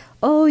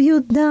 oh,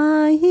 you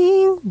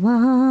dying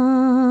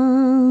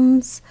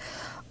ones,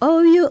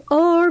 oh, you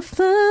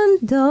orphan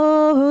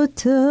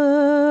daughters,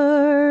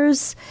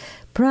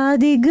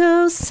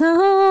 prodigal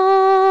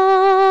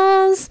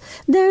sons,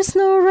 there's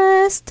no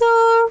restoration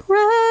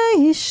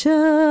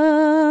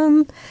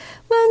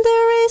when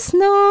there is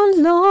no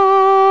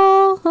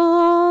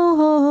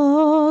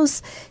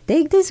loss.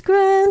 Take this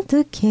grand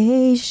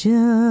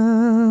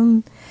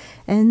occasion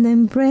and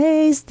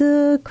embrace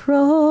the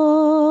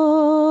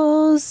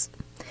cross.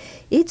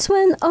 It's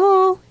when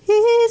all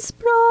is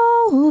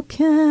broken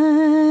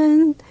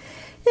and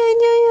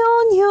you're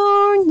on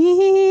your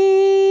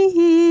knees,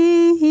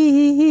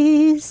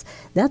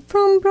 that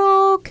from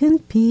broken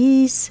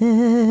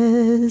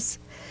pieces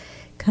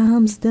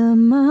comes the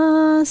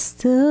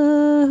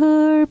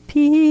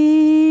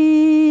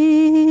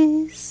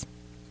masterpiece.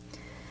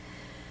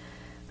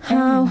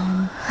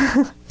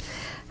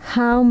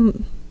 How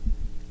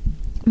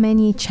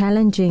many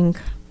challenging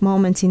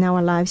moments in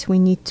our lives we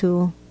need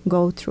to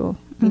go through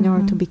in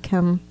order to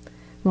become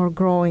more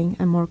growing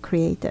and more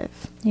creative.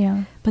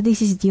 Yeah. But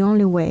this is the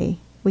only way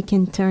we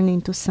can turn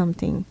into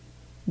something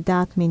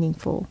that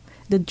meaningful,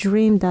 the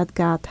dream that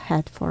God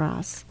had for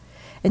us.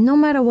 And no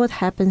matter what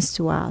happens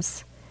to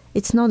us,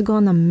 it's not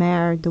going to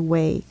matter the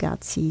way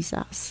God sees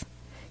us.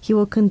 He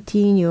will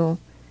continue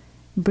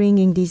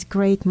bringing this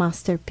great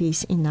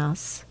masterpiece in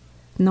us,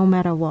 no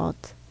matter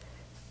what,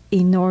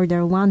 in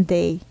order one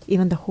day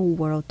even the whole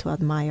world to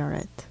admire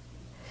it.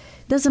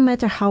 Doesn't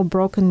matter how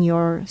broken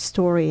your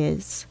story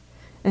is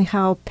and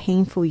how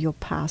painful your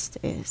past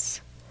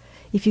is.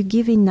 If you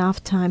give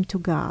enough time to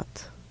God,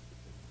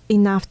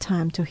 enough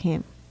time to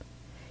Him,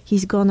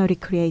 He's gonna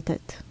recreate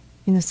it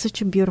in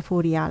such a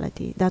beautiful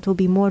reality that will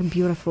be more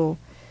beautiful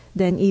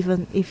than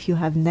even if you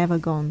have never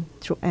gone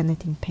through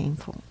anything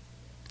painful.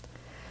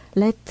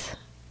 Let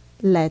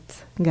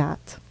God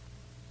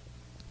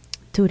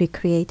to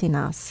recreate in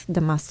us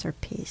the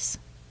masterpiece.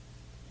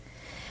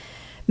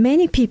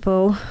 Many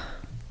people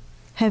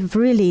have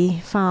really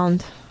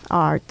found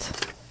art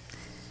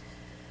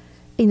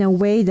in a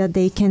way that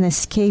they can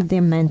escape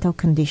their mental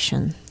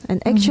condition.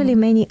 And actually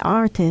many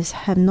artists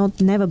have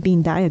never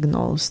been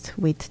diagnosed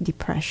with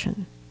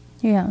depression.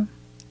 Yeah.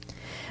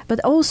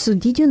 But also,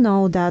 did you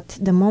know that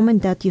the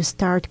moment that you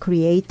start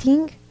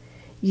creating,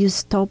 you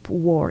stop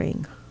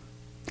worrying?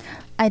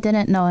 I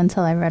didn't know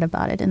until I read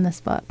about it in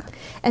this book.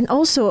 And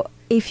also,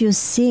 if you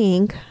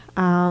sing,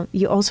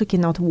 you also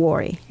cannot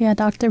worry. Yeah,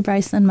 Dr.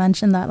 Bryson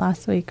mentioned that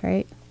last week,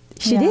 right?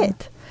 She Yeah. did.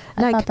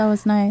 I thought that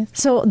was nice.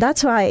 So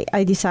that's why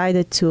I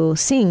decided to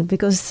sing,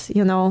 because,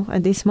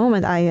 at this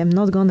moment I am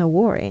not going to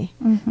worry.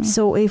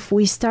 So if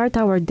we start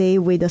our day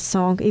with a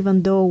song,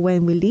 even though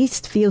when we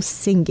least feel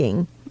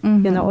singing,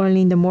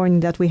 early in the morning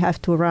that we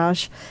have to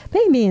rush,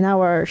 maybe in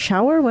our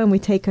shower, when we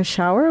take a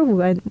shower,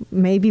 when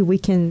maybe we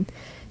can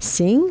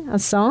sing a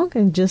song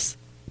and just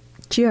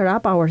cheer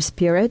up our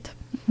spirit.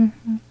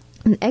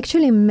 And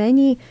actually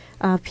many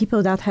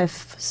people that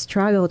have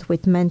struggled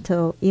with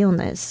mental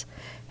illness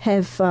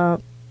have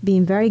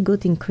been very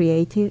good in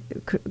creating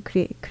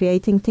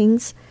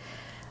things,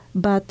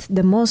 but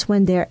the most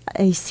when they're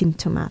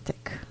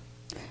asymptomatic.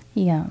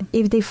 Yeah.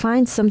 If they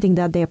find something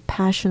that they're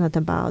passionate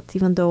about,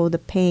 even though the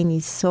pain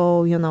is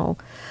so,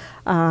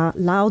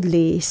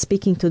 loudly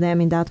speaking to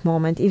them in that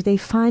moment, if they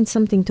find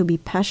something to be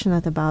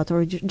passionate about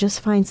or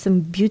just find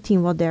some beauty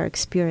in what they're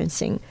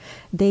experiencing,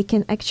 they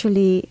can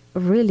actually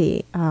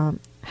really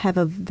have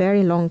a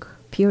very long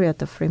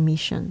period of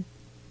remission.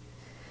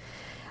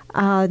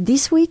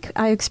 Last week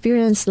I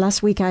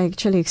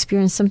actually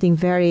experienced something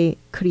very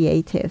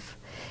creative.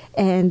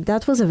 And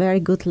that was a very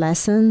good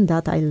lesson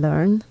that I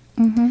learned.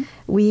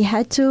 We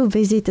had to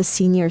visit a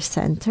senior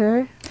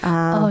center.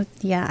 Oh,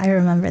 yeah, I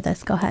remember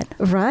this. Go ahead.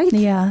 Right?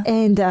 Yeah.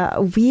 And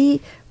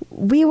we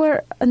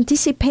were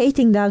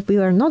anticipating that we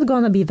were not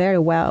going to be very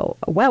well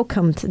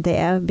welcomed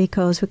there,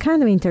 because we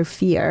kind of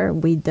interfere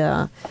with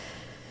the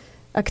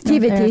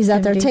activities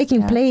that are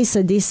taking place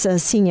at this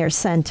senior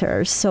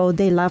center. So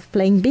they love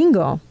playing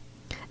bingo.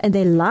 And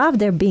they love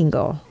their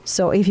bingo.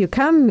 So if you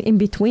come in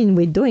between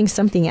with doing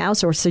something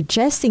else or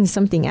suggesting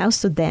something else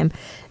to them,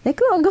 they're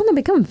going to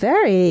become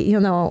very,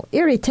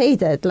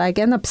 irritated,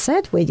 and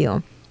upset with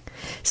you.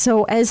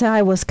 So as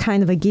I was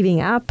kind of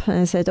giving up,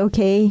 I said,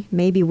 okay,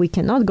 maybe we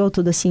cannot go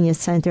to the senior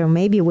center.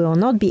 Maybe we will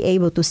not be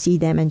able to see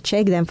them and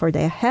check them for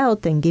their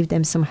health and give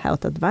them some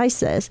health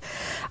advices.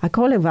 A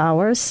colleague of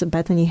ours,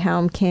 Bethany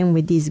Helm, came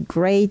with this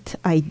great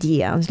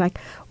idea. I was like,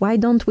 why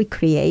don't we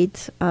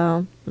create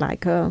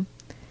like a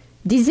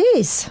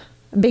disease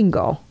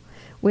bingo?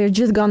 We're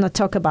just going to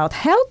talk about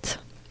health,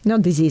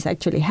 not disease,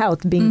 actually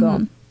health bingo.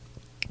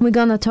 Mm-hmm. We're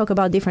going to talk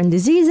about different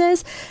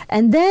diseases,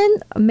 and then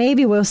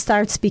maybe we'll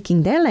start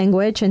speaking their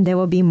language, and they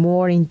will be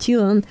more in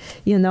tune,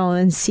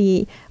 and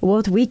see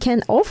what we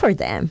can offer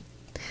them.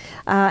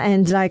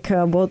 And like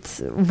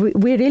what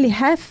we really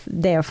have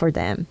there for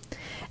them.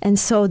 And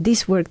so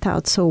this worked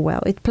out so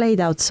well. It played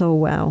out so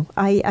well.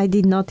 I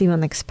did not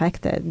even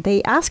expect it.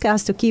 They asked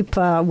us to keep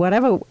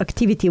whatever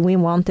activity we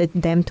wanted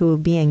them to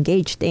be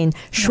engaged in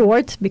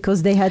short,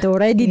 because they had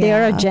already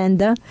their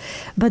agenda.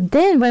 But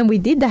then when we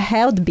did the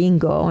health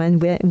bingo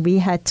and we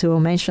had to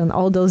mention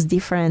all those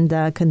different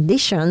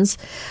conditions,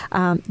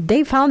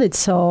 they found it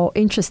so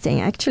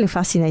interesting, actually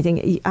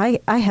fascinating.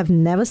 I have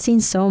never seen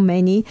so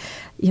many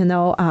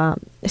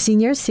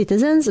senior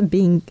citizens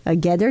being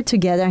gathered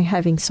together and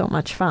having so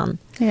much fun.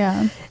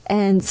 Yeah.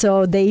 And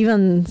so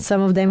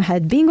some of them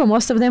had bingo.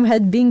 Most of them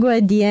had bingo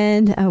at the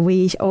end.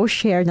 We all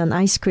shared an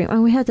ice cream,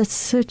 and we had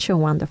such a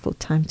wonderful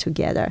time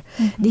together.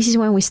 Mm-hmm. This is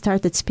when we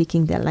started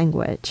speaking their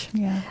language.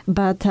 Yeah.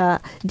 But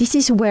this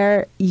is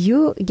where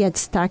you get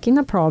stuck in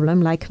a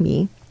problem like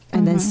me,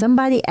 and then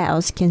somebody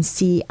else can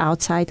see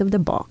outside of the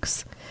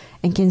box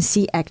and can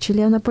see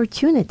actually an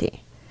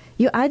opportunity.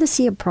 You either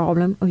see a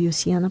problem or you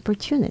see an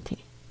opportunity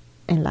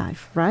in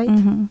life, right?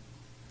 Mm-hmm.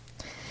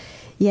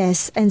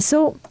 Yes, and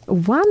so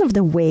one of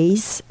the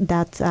ways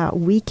that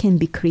we can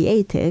be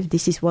creative,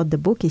 this is what the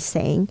book is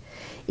saying,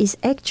 is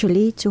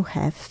actually to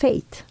have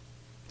faith.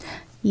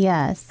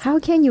 Yes. How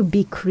can you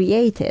be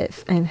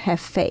creative and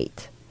have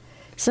faith?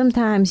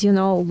 Sometimes,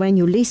 when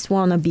you least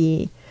want to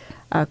be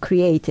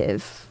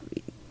creative,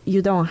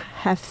 you don't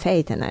have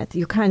faith in it.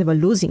 You're kind of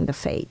losing the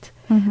faith.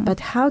 Mm-hmm. But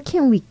how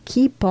can we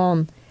keep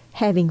on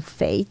having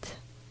faith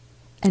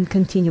and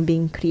continue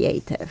being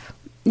creative?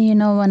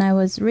 When I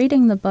was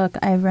reading the book,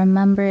 I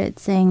remember it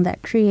saying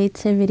that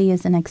creativity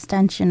is an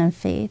extension of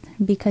faith,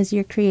 because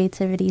your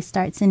creativity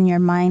starts in your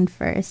mind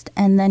first,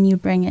 and then you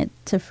bring it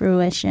to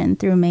fruition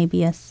through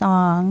maybe a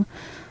song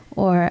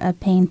or a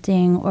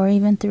painting, or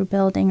even through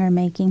building or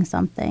making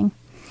something.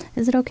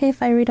 Is it okay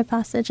if I read a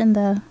passage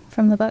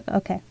from the book?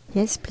 Okay.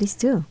 Yes, please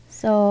do.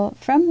 So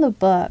from the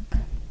book,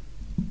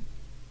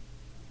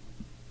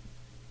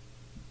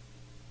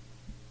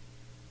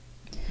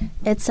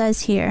 it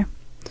says here,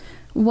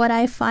 what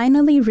I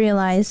finally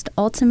realized,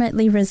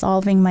 ultimately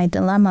resolving my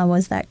dilemma,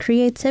 was that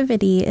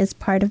creativity is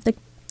part of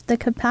the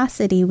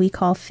capacity we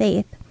call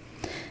faith.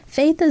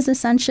 Faith is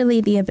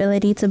essentially the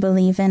ability to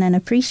believe in and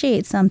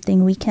appreciate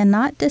something we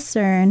cannot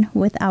discern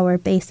with our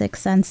basic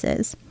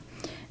senses.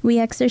 We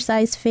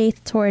exercise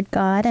faith toward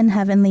God and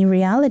heavenly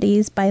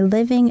realities by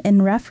living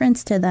in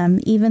reference to them,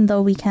 even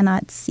though we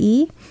cannot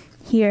see,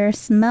 hear,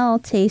 smell,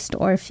 taste,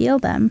 or feel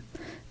them.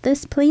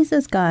 This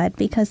pleases God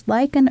because,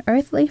 like an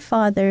earthly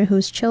father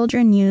whose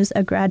children use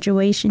a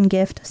graduation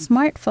gift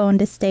smartphone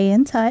to stay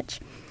in touch,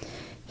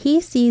 He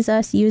sees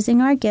us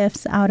using our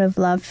gifts out of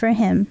love for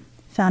Him,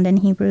 found in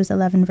Hebrews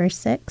 11, verse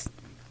 6.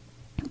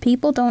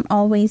 People don't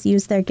always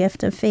use their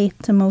gift of faith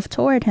to move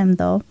toward Him,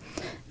 though.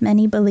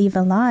 Many believe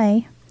a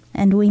lie,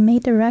 and we may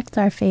direct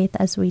our faith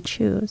as we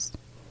choose.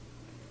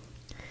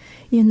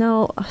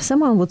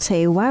 Someone would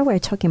say, why we're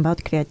talking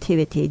about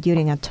creativity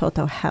during a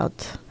total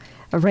health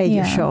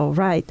radio show,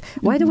 right?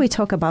 Mm-hmm. Why do we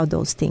talk about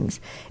those things?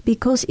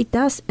 Because it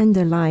does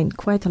underline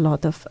quite a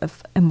lot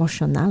of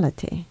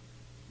emotionality.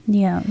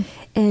 Yeah.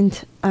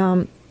 And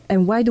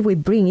why do we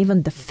bring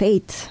even the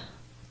faith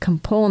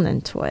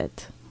component to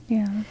it?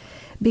 Yeah.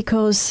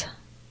 Because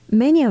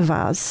many of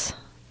us,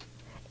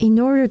 in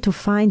order to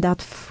find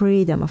that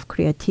freedom of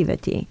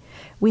creativity,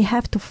 we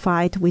have to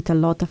fight with a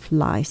lot of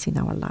lies in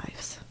our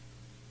lives.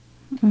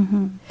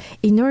 Mm-hmm.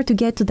 In order to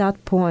get to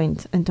that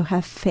point and to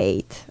have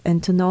faith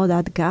and to know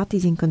that God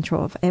is in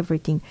control of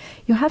everything,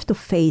 you have to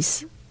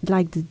face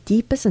like the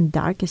deepest and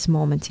darkest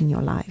moments in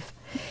your life.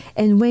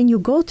 And when you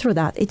go through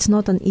that, it's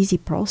not an easy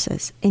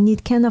process, and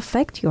it can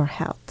affect your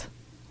health.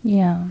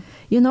 Yeah.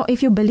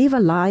 If you believe a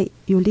lie,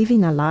 you live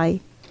in a lie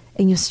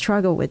and you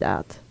struggle with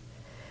that.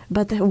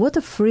 But what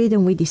a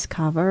freedom we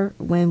discover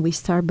when we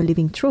start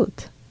believing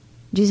truth.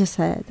 Jesus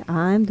said,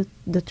 I'm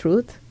the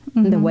truth,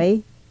 the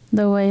way.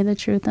 The way, the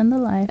truth, and the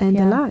life. And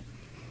the life.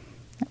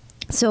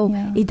 So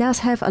it does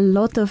have a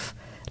lot of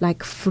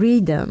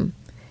freedom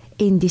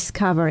in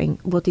discovering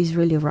what is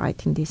really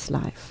right in this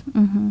life.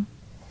 Mm-hmm.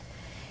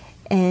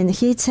 And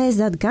he says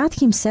that God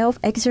Himself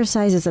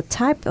exercises a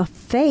type of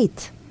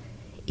faith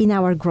in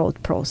our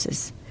growth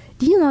process.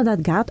 Do you know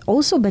that God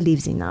also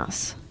believes in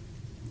us?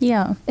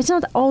 Yeah. It's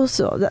not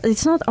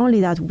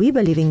only that we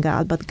believe in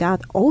God, but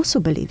God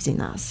also believes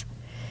in us.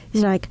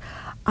 It's like,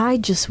 I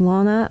just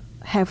want to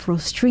have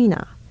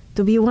Rostrina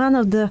to be one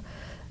of the,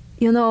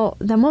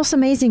 the most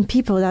amazing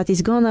people that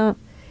is going to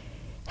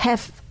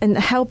have and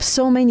help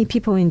so many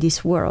people in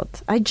this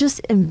world. I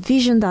just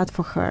envision that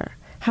for her,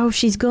 how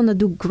she's going to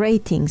do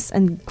great things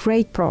and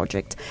great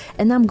projects.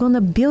 And I'm going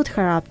to build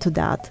her up to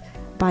that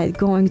by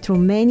going through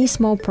many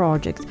small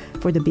projects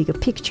for the bigger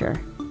picture.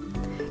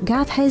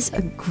 God has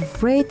a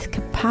great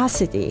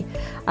capacity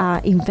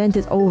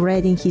invented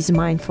already in His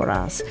mind for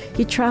us.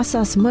 He trusts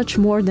us much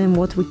more than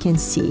what we can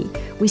see.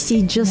 We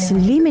see just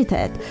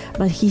limited,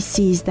 but He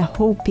sees the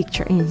whole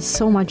picture and it's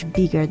so much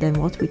bigger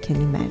than what we can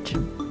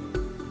imagine.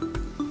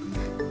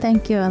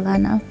 Thank you,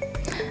 Elena.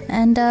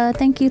 And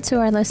thank you to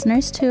our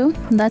listeners, too.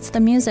 That's the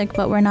music,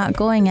 but we're not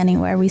going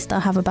anywhere. We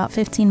still have about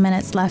 15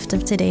 minutes left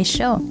of today's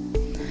show.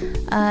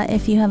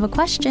 If you have a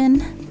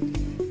question,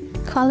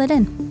 call it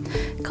in.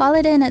 Call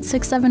it in at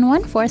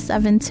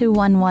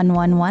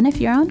 671-472-1111. If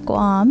you're on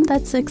Guam,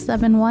 that's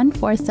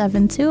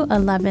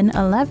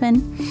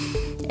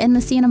 671-472-1111. In the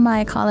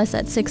CNMI, call us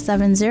at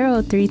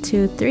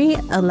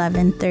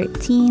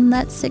 670-323-1113.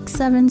 That's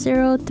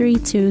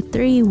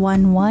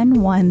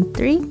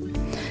 670-323-1113.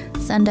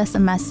 Send us a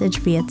message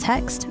via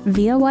text,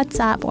 via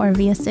WhatsApp, or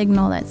via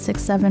Signal at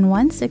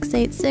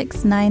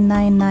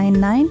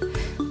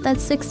 671-686-9999.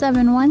 That's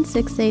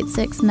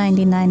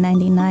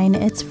 671-686-9999.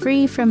 It's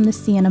free from the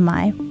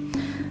CNMI.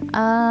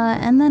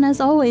 And then,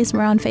 as always,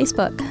 we're on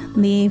Facebook.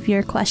 Leave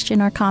your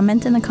question or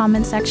comment in the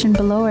comment section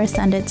below or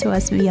send it to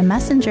us via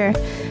Messenger,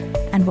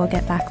 and we'll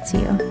get back to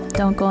you.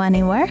 Don't go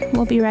anywhere.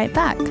 We'll be right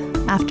back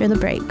after the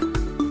break.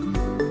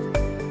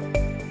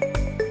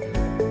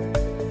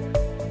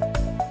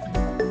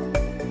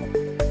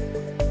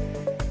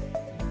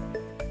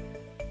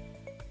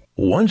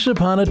 Once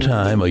upon a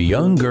time, a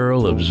young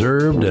girl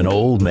observed an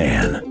old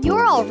man.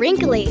 You're all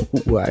wrinkly.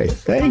 Why,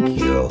 thank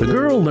you. The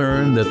girl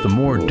learned that the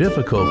more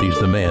difficulties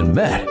the man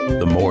met,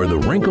 the more the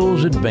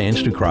wrinkles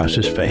advanced across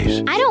his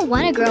face. I don't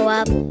want to grow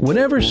up.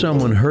 Whenever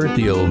someone hurt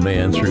the old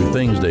man through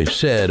things they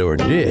said or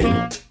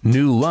did,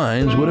 new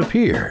lines would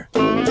appear.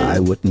 I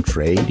wouldn't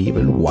trade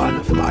even one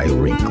of my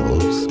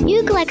wrinkles.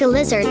 You look like a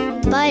lizard,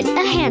 but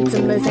a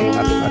handsome lizard.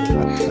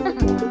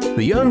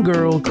 The young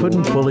girl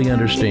couldn't fully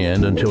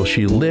understand until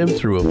she lived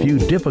through a few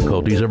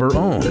difficulties of her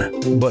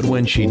own. But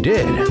when she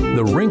did,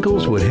 the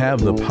wrinkles would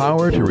have the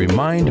power to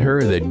remind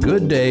her that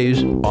good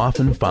days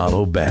often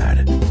follow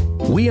bad.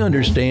 We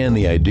understand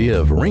the idea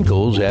of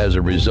wrinkles as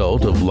a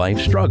result of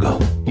life's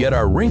struggle, yet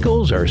our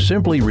wrinkles are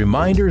simply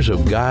reminders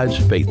of God's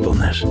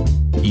faithfulness.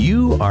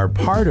 You are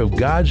part of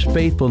God's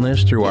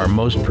faithfulness through our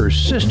most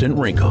persistent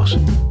wrinkles.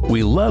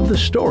 We love the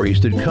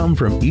stories that come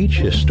from each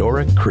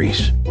historic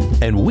crease,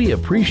 and we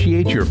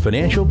appreciate your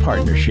financial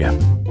partnership.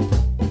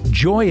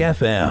 Joy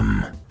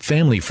FM.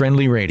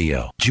 Family-friendly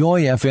radio.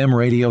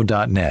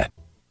 JoyFMradio.net.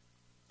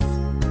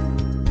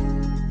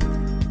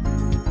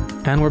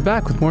 And we're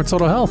back with more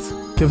Total Health.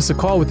 Give us a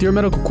call with your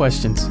medical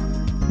questions.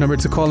 Number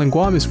to call in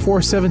Guam is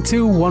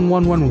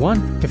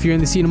 472-1111. If you're in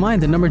the CNMI,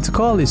 the number to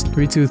call is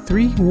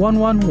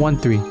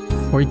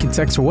 323-1113. Or you can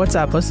text or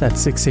WhatsApp us at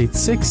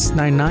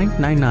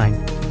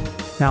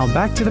 686-9999. Now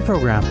back to the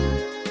program.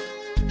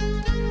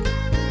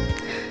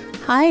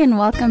 Hi, and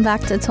welcome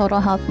back to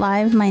Total Health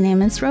Live. My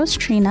name is Rose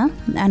Trina,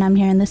 and I'm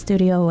here in the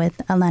studio with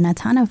Elena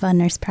Tanova,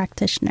 nurse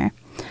practitioner.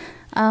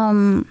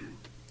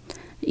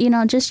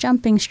 Just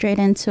jumping straight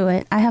into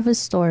it, I have a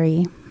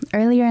story.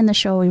 Earlier in the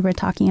show, we were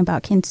talking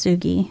about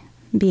kintsugi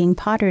being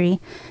pottery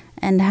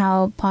and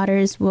how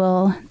potters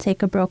will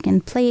take a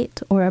broken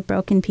plate or a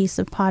broken piece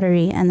of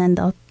pottery and then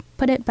they'll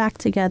put it back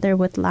together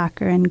with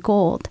lacquer and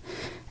gold.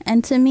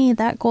 And to me,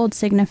 that gold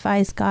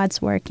signifies God's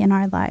work in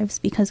our lives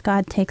because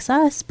God takes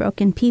us,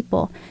 broken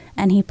people,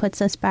 and He puts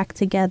us back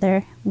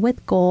together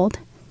with gold,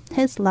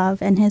 His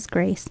love and His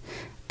grace.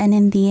 And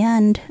in the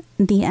end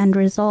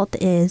result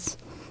is,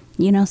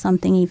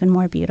 something even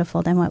more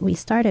beautiful than what we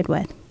started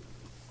with.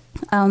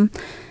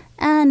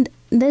 And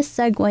this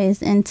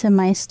segues into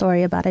my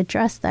story about a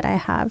dress that I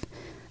have.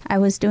 I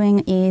was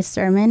doing a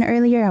sermon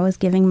earlier. I was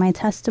giving my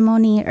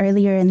testimony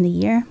earlier in the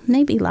year,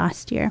 maybe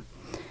last year.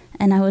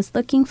 And I was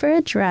looking for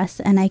a dress,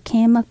 and I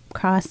came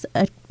across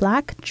a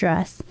black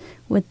dress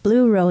with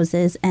blue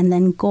roses and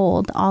then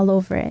gold all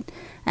over it.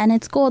 And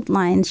it's gold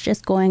lines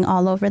just going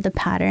all over the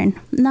pattern,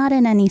 not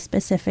in any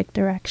specific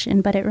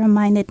direction, but it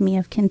reminded me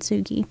of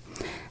kintsugi.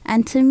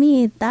 And to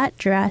me, that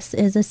dress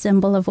is a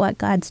symbol of what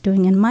God's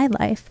doing in my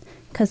life,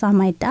 because on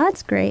my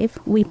dad's grave,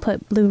 we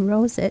put blue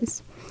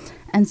roses.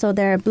 And so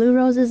there are blue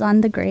roses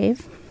on the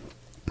grave,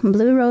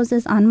 blue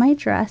roses on my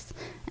dress,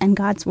 and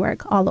God's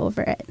work all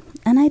over it.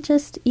 And I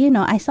just,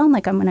 I sound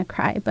like I'm going to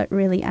cry, but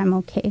really I'm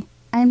okay.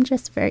 I'm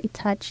just very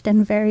touched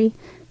and very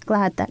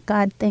glad that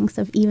God thinks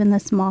of even the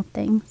small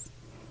things.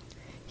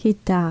 He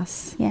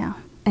does. Yeah.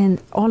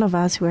 And all of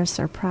us were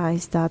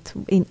surprised that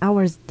in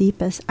our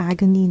deepest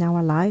agony in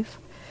our life,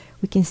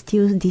 we can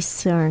still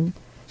discern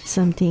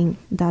something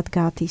that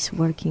God is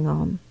working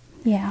on.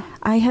 Yeah.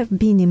 I have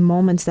been in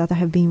moments that I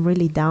have been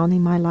really down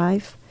in my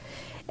life.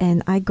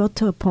 And I got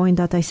to a point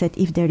that I said,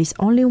 if there is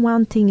only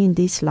one thing in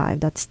this life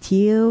that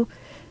still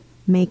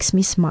makes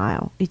me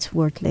smile, it's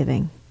worth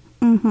living.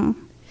 Mm-hmm.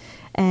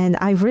 And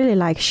I really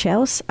like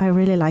shells. I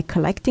really like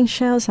collecting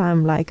shells.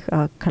 I'm like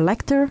a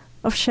collector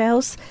of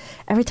shells.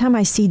 Every time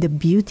I see the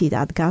beauty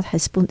that God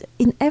has put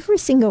in every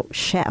single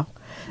shell,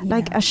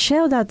 like a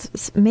shell that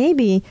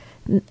maybe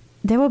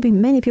there will be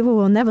many people who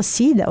will never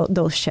see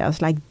those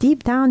shells, like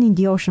deep down in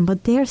the ocean,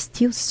 but they're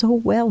still so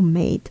well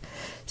made.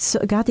 So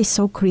God is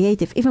so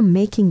creative, even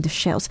making the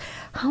shells.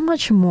 How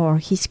much more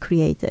He's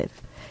creative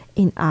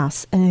in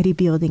us and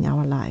rebuilding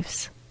our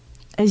lives.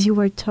 As you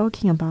were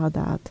talking about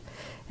that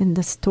and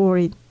the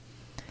story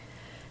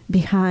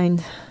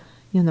behind,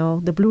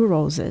 the blue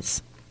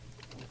roses,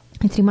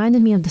 it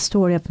reminded me of the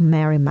story of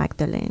Mary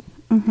Magdalene.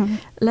 Mm-hmm.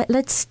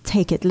 Let's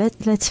take it.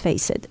 Let's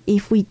face it.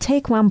 If we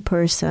take one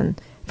person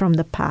from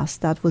the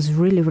past that was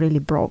really, really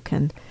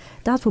broken,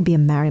 that would be a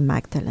Mary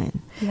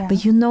Magdalene. Yeah. But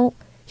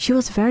she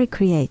was very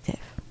creative.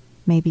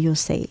 Maybe you'll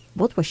say,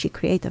 what was she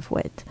creative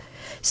with?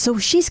 So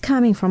she's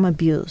coming from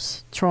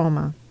abuse,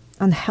 trauma,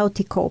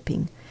 unhealthy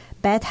coping,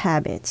 bad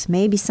habits.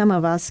 Maybe some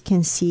of us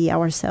can see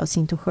ourselves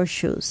into her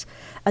shoes.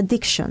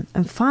 Addiction,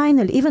 and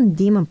finally even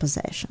demon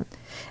possession,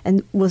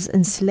 and was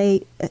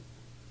enslaving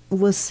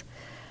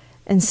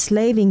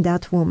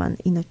that woman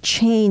in a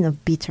chain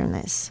of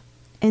bitterness.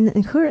 And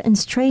in her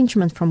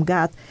estrangement from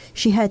God,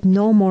 she had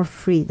no more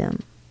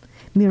freedom.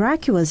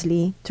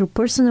 Miraculously, through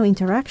personal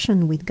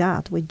interaction with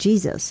God, with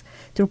Jesus,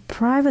 through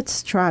private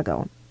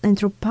struggle, and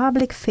through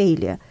public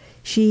failure,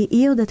 she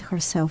yielded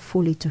herself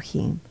fully to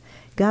Him.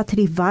 God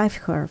revived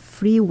her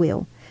free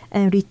will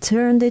and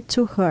returned it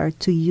to her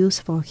to use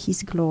for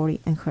His glory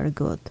and her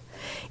good.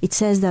 It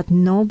says that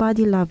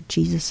nobody loved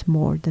Jesus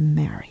more than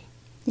Mary.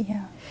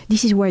 Yeah.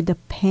 This is where the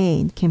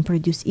pain can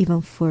produce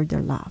even further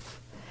love.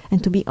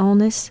 And to be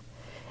honest,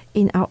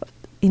 in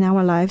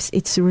our lives,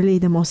 it's really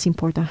the most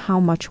important how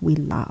much we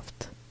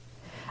loved.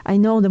 I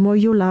know the more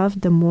you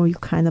love, the more you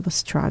kind of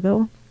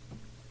struggle,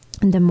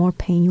 and the more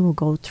pain you will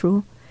go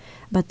through.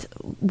 But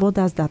what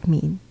does that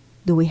mean?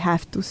 Do we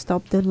have to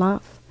stop the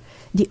love?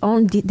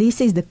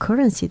 This is the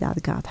currency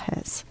that God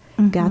has.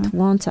 Mm-hmm. God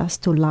wants us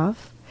to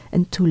love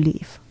and to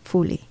live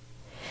fully.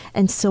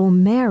 And so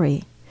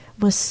Mary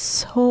was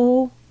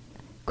so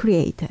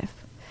creative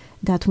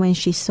that when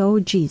she saw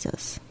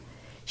Jesus,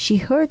 she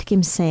heard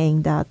Him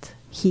saying that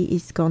He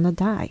is gonna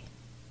die.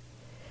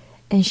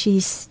 And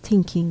she's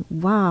thinking,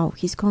 wow,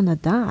 He's gonna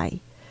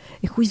die.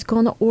 Who is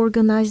gonna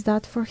organize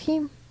that for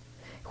Him?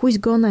 Who is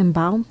gonna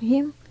embalm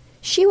Him?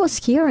 She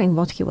was hearing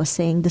what He was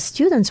saying. The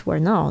students were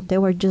not. They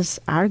were just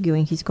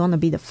arguing He's gonna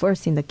be the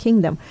first in the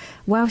kingdom.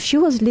 While she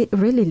was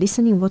really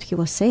listening what He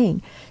was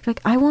saying.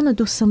 Like, I want to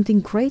do something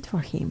great for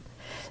Him.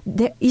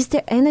 Is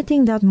there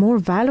anything that more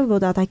valuable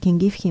that I can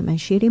give Him? And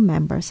she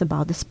remembers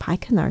about the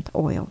spikenard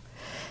oil.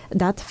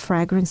 That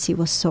fragrance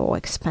was so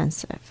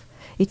expensive.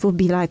 It would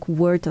be like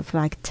worth of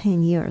like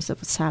 10 years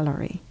of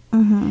salary.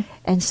 Mm-hmm.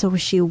 And so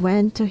she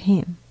went to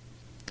Him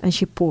and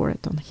she poured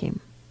it on Him.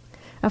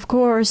 Of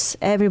course,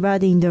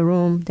 everybody in the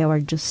room, they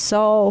were just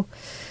so,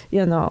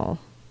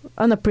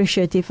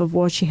 unappreciative of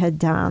what she had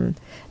done.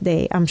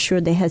 I'm sure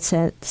they had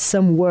said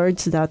some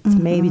words that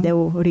maybe they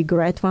will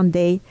regret one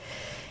day.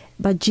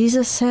 But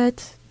Jesus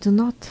said, do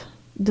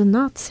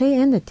not say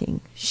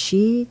anything.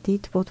 She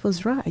did what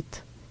was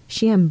right.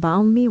 She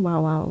embalmed me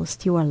while I was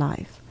still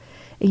alive.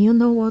 And you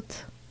know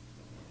what?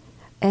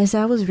 As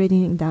I was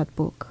reading that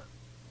book,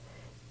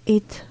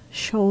 it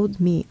showed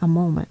me a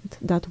moment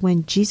that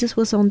when Jesus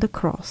was on the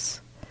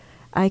cross,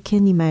 I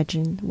can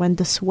imagine when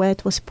the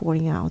sweat was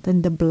pouring out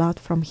and the blood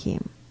from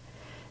Him,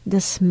 the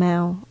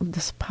smell of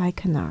the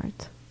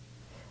spikenard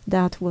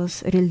that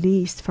was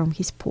released from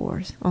His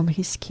pores on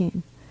His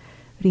skin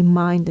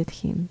reminded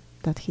Him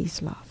that He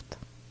is loved.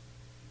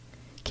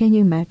 Can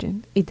you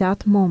imagine? In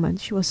that moment,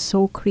 she was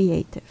so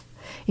creative.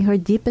 In her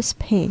deepest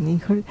pain, in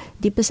her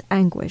deepest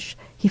anguish,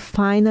 He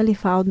finally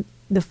found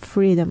the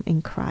freedom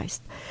in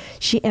Christ.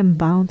 She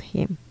embalmed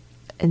Him,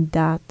 and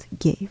that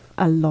gave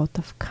a lot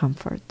of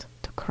comfort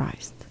to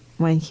Christ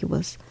when He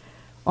was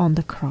on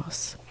the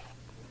cross.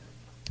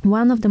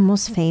 One of the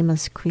most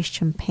famous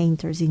Christian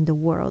painters in the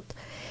world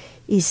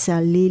is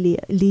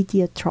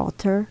Lydia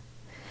Trotter.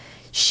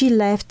 She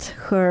left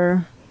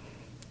her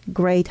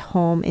great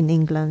home in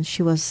England.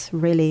 She was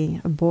really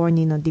born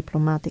in a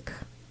diplomatic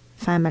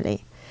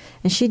family.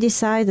 And she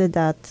decided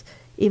that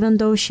even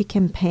though she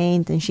can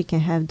paint and she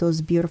can have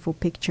those beautiful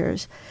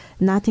pictures,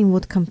 nothing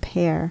would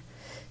compare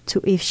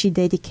to if she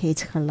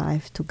dedicates her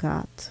life to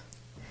God.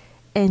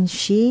 And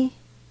she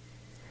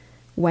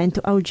went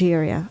to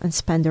Algeria and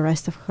spent the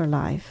rest of her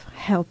life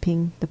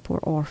helping the poor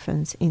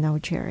orphans in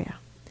Algeria.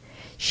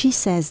 She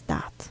says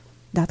that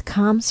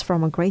comes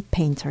from a great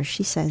painter.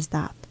 She says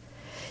that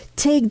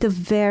take the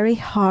very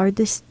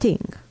hardest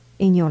thing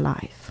in your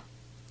life,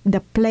 the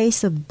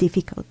place of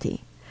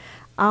difficulty,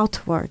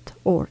 outward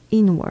or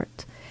inward,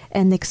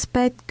 and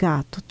expect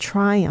God to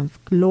triumph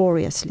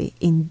gloriously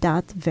in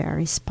that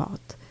very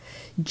spot.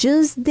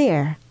 Just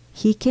there,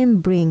 He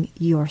can bring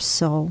your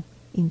soul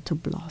into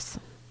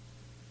blossom.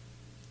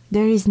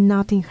 There is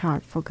nothing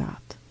hard for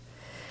God.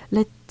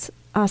 Let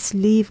us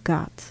leave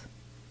God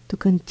to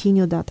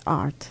continue that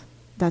art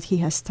that He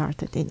has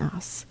started in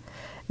us.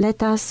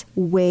 Let us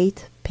wait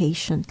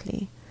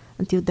patiently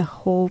until the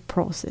whole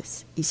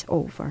process is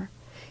over.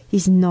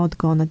 He's not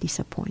gonna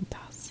disappoint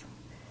us.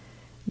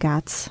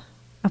 God's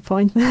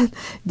appointment,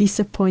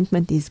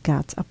 disappointment is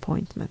God's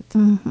appointment.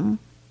 Mm-hmm.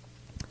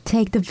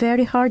 Take the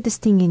very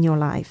hardest thing in your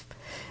life,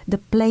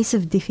 the place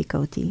of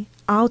difficulty,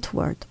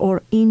 outward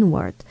or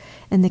inward,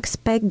 and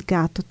expect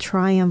God to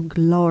triumph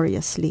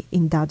gloriously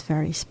in that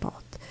very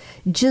spot.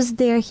 Just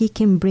there He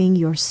can bring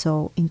your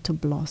soul into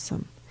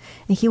blossom.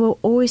 And He will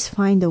always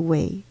find a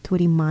way to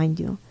remind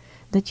you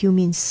that you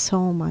mean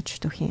so much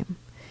to Him.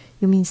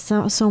 You mean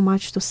so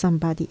much to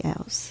somebody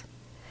else.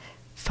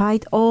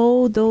 Fight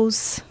all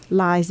those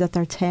lies that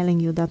are telling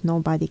you that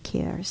nobody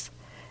cares.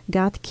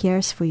 God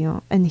cares for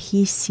you, and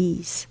He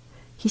sees.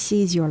 He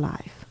sees your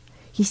life.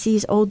 He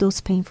sees all those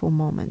painful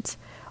moments,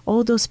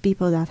 all those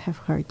people that have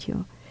hurt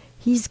you.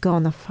 He's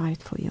gonna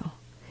fight for you.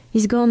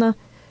 He's gonna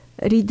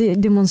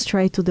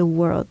demonstrate to the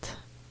world,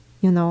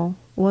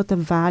 what a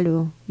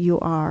value you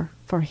are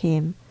for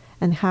Him,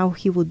 and how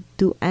He would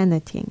do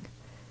anything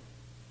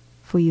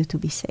for you to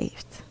be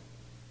saved,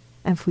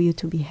 and for you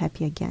to be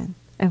happy again,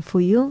 and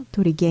for you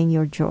to regain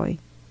your joy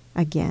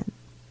again.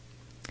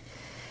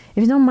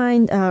 If you don't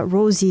mind,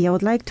 Rosie, I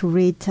would like to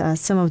read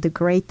some of the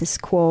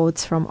greatest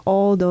quotes from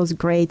all those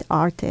great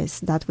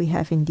artists that we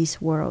have in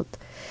this world.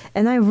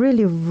 And I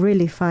really,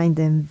 really find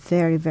them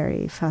very,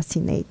 very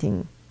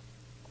fascinating.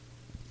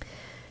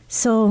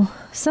 So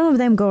some of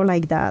them go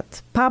like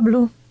that.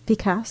 Pablo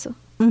Picasso,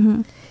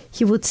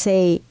 he would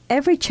say,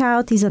 every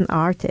child is an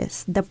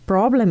artist. The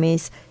problem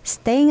is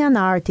staying an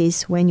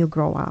artist when you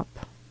grow up.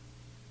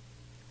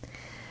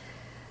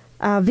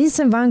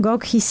 Vincent van Gogh,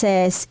 he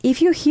says,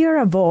 if you hear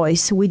a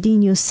voice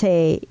within you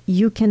say,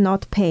 you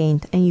cannot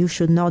paint and you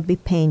should not be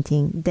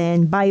painting,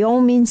 then by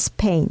all means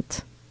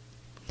paint.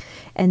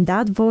 And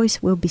that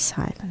voice will be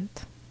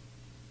silent.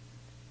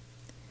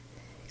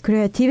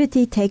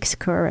 Creativity takes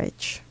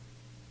courage.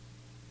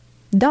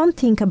 Don't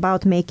think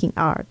about making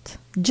art.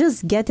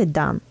 Just get it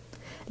done.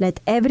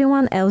 Let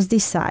everyone else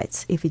decide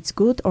if it's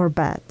good or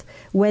bad,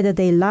 whether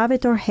they love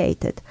it or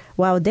hate it.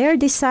 While they're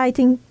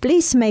deciding,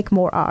 please make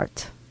more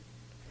art.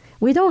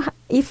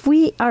 If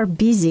we are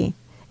busy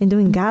in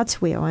doing God's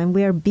will, and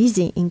we are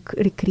busy in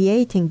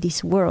recreating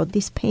this world,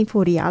 this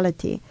painful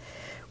reality,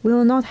 we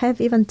will not have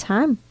even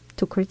time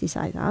to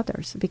criticize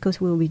others, because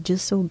we will be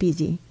just so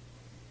busy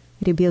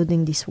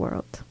rebuilding this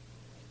world.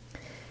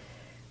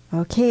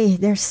 Okay,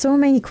 there's so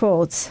many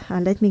quotes.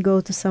 Let me go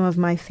to some of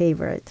my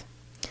favorite.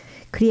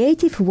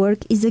 Creative work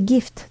is a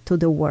gift to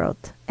the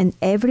world and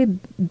every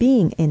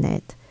being in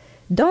it.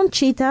 Don't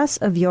cheat us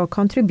of your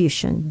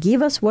contribution.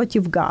 Give us what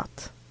you've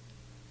got.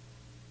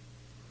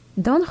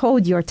 Don't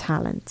hold your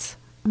talents.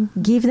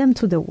 Give them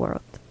to the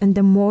world. And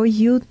the more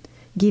you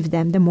give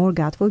them, the more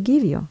God will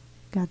give you.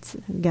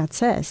 God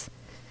says,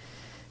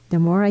 the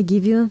more I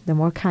give you, the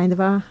more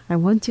I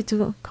want you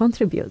to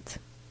contribute.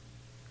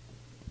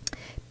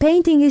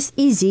 Painting is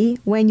easy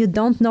when you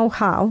don't know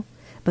how,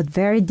 but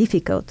very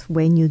difficult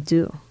when you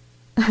do.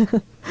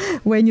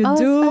 When you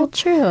do, is that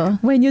true?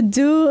 When you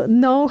do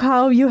know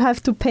how you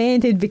have to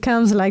paint, it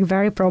becomes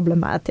very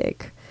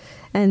problematic.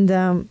 And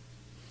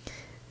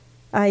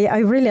I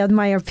really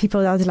admire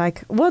people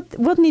that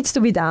what needs to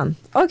be done?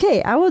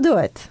 Okay, I will do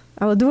it.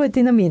 I will do it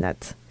in a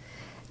minute.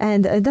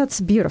 And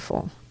that's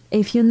beautiful.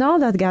 If you know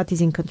that God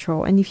is in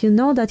control, and if you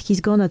know that He's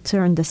going to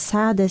turn the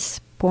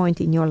saddest point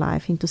in your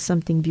life into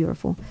something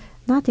beautiful,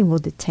 nothing will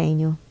detain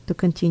you to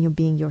continue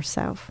being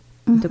yourself,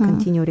 to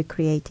continue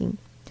recreating.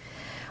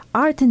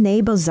 Art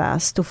enables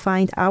us to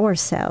find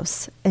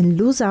ourselves and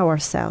lose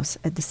ourselves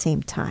at the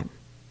same time.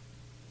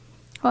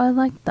 Oh, I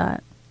like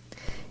that.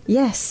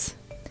 Yes.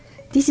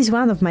 This is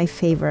one of my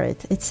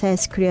favorite. It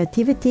says,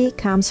 creativity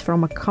comes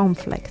from a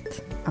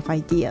conflict of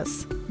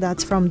ideas.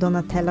 That's from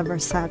Donatella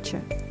Versace.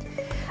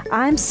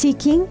 I'm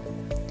seeking,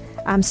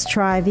 I'm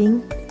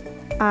striving,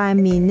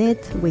 I'm in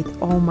it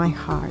with all my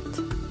heart.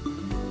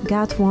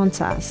 God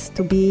wants us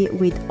to be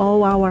with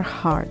all our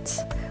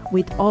hearts,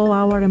 with all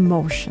our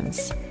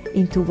emotions,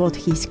 into what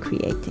He's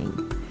creating.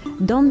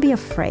 Don't be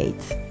afraid.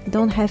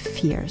 Don't have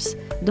fears.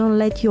 Don't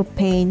let your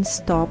pain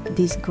stop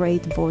this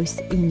great voice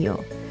in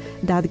you,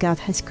 that God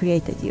has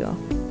created you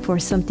for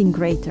something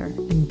greater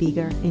and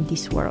bigger in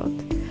this world.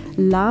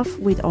 Love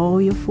with all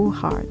your full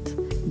heart.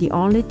 The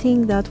only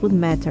thing that would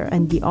matter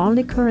and the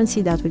only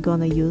currency that we're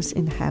going to use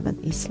in heaven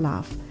is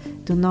love.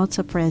 Do not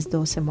suppress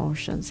those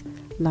emotions.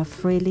 Love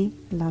freely,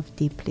 love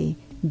deeply.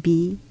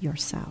 Be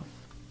yourself.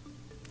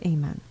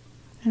 Amen.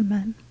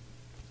 Amen.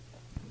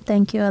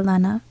 Thank you,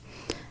 Elena.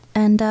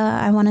 And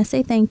I want to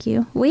say thank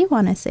you. We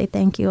want to say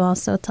thank you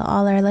also to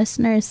all our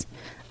listeners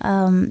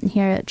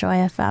here at Joy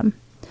FM.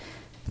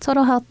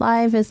 Total Health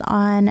Live is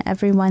on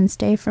every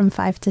Wednesday from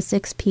 5 to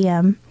 6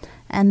 p.m.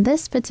 And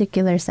this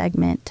particular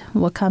segment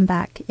will come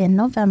back in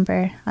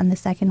November on the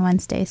second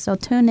Wednesday. So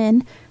tune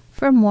in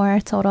for more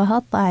Total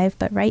Health Live.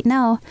 But right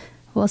now,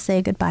 we'll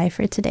say goodbye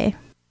for today.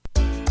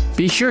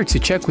 Be sure to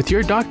check with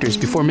your doctors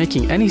before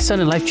making any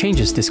sudden life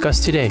changes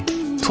discussed today.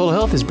 Total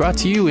Health is brought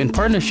to you in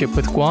partnership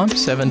with Guam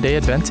Seventh-day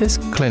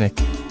Adventist Clinic.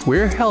 where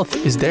your health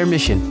is their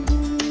mission.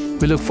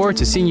 We look forward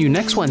to seeing you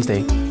next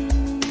Wednesday.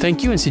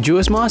 Thank you and si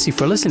Juas Masi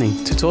for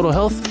listening to Total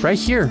Health right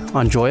here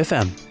on Joy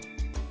FM.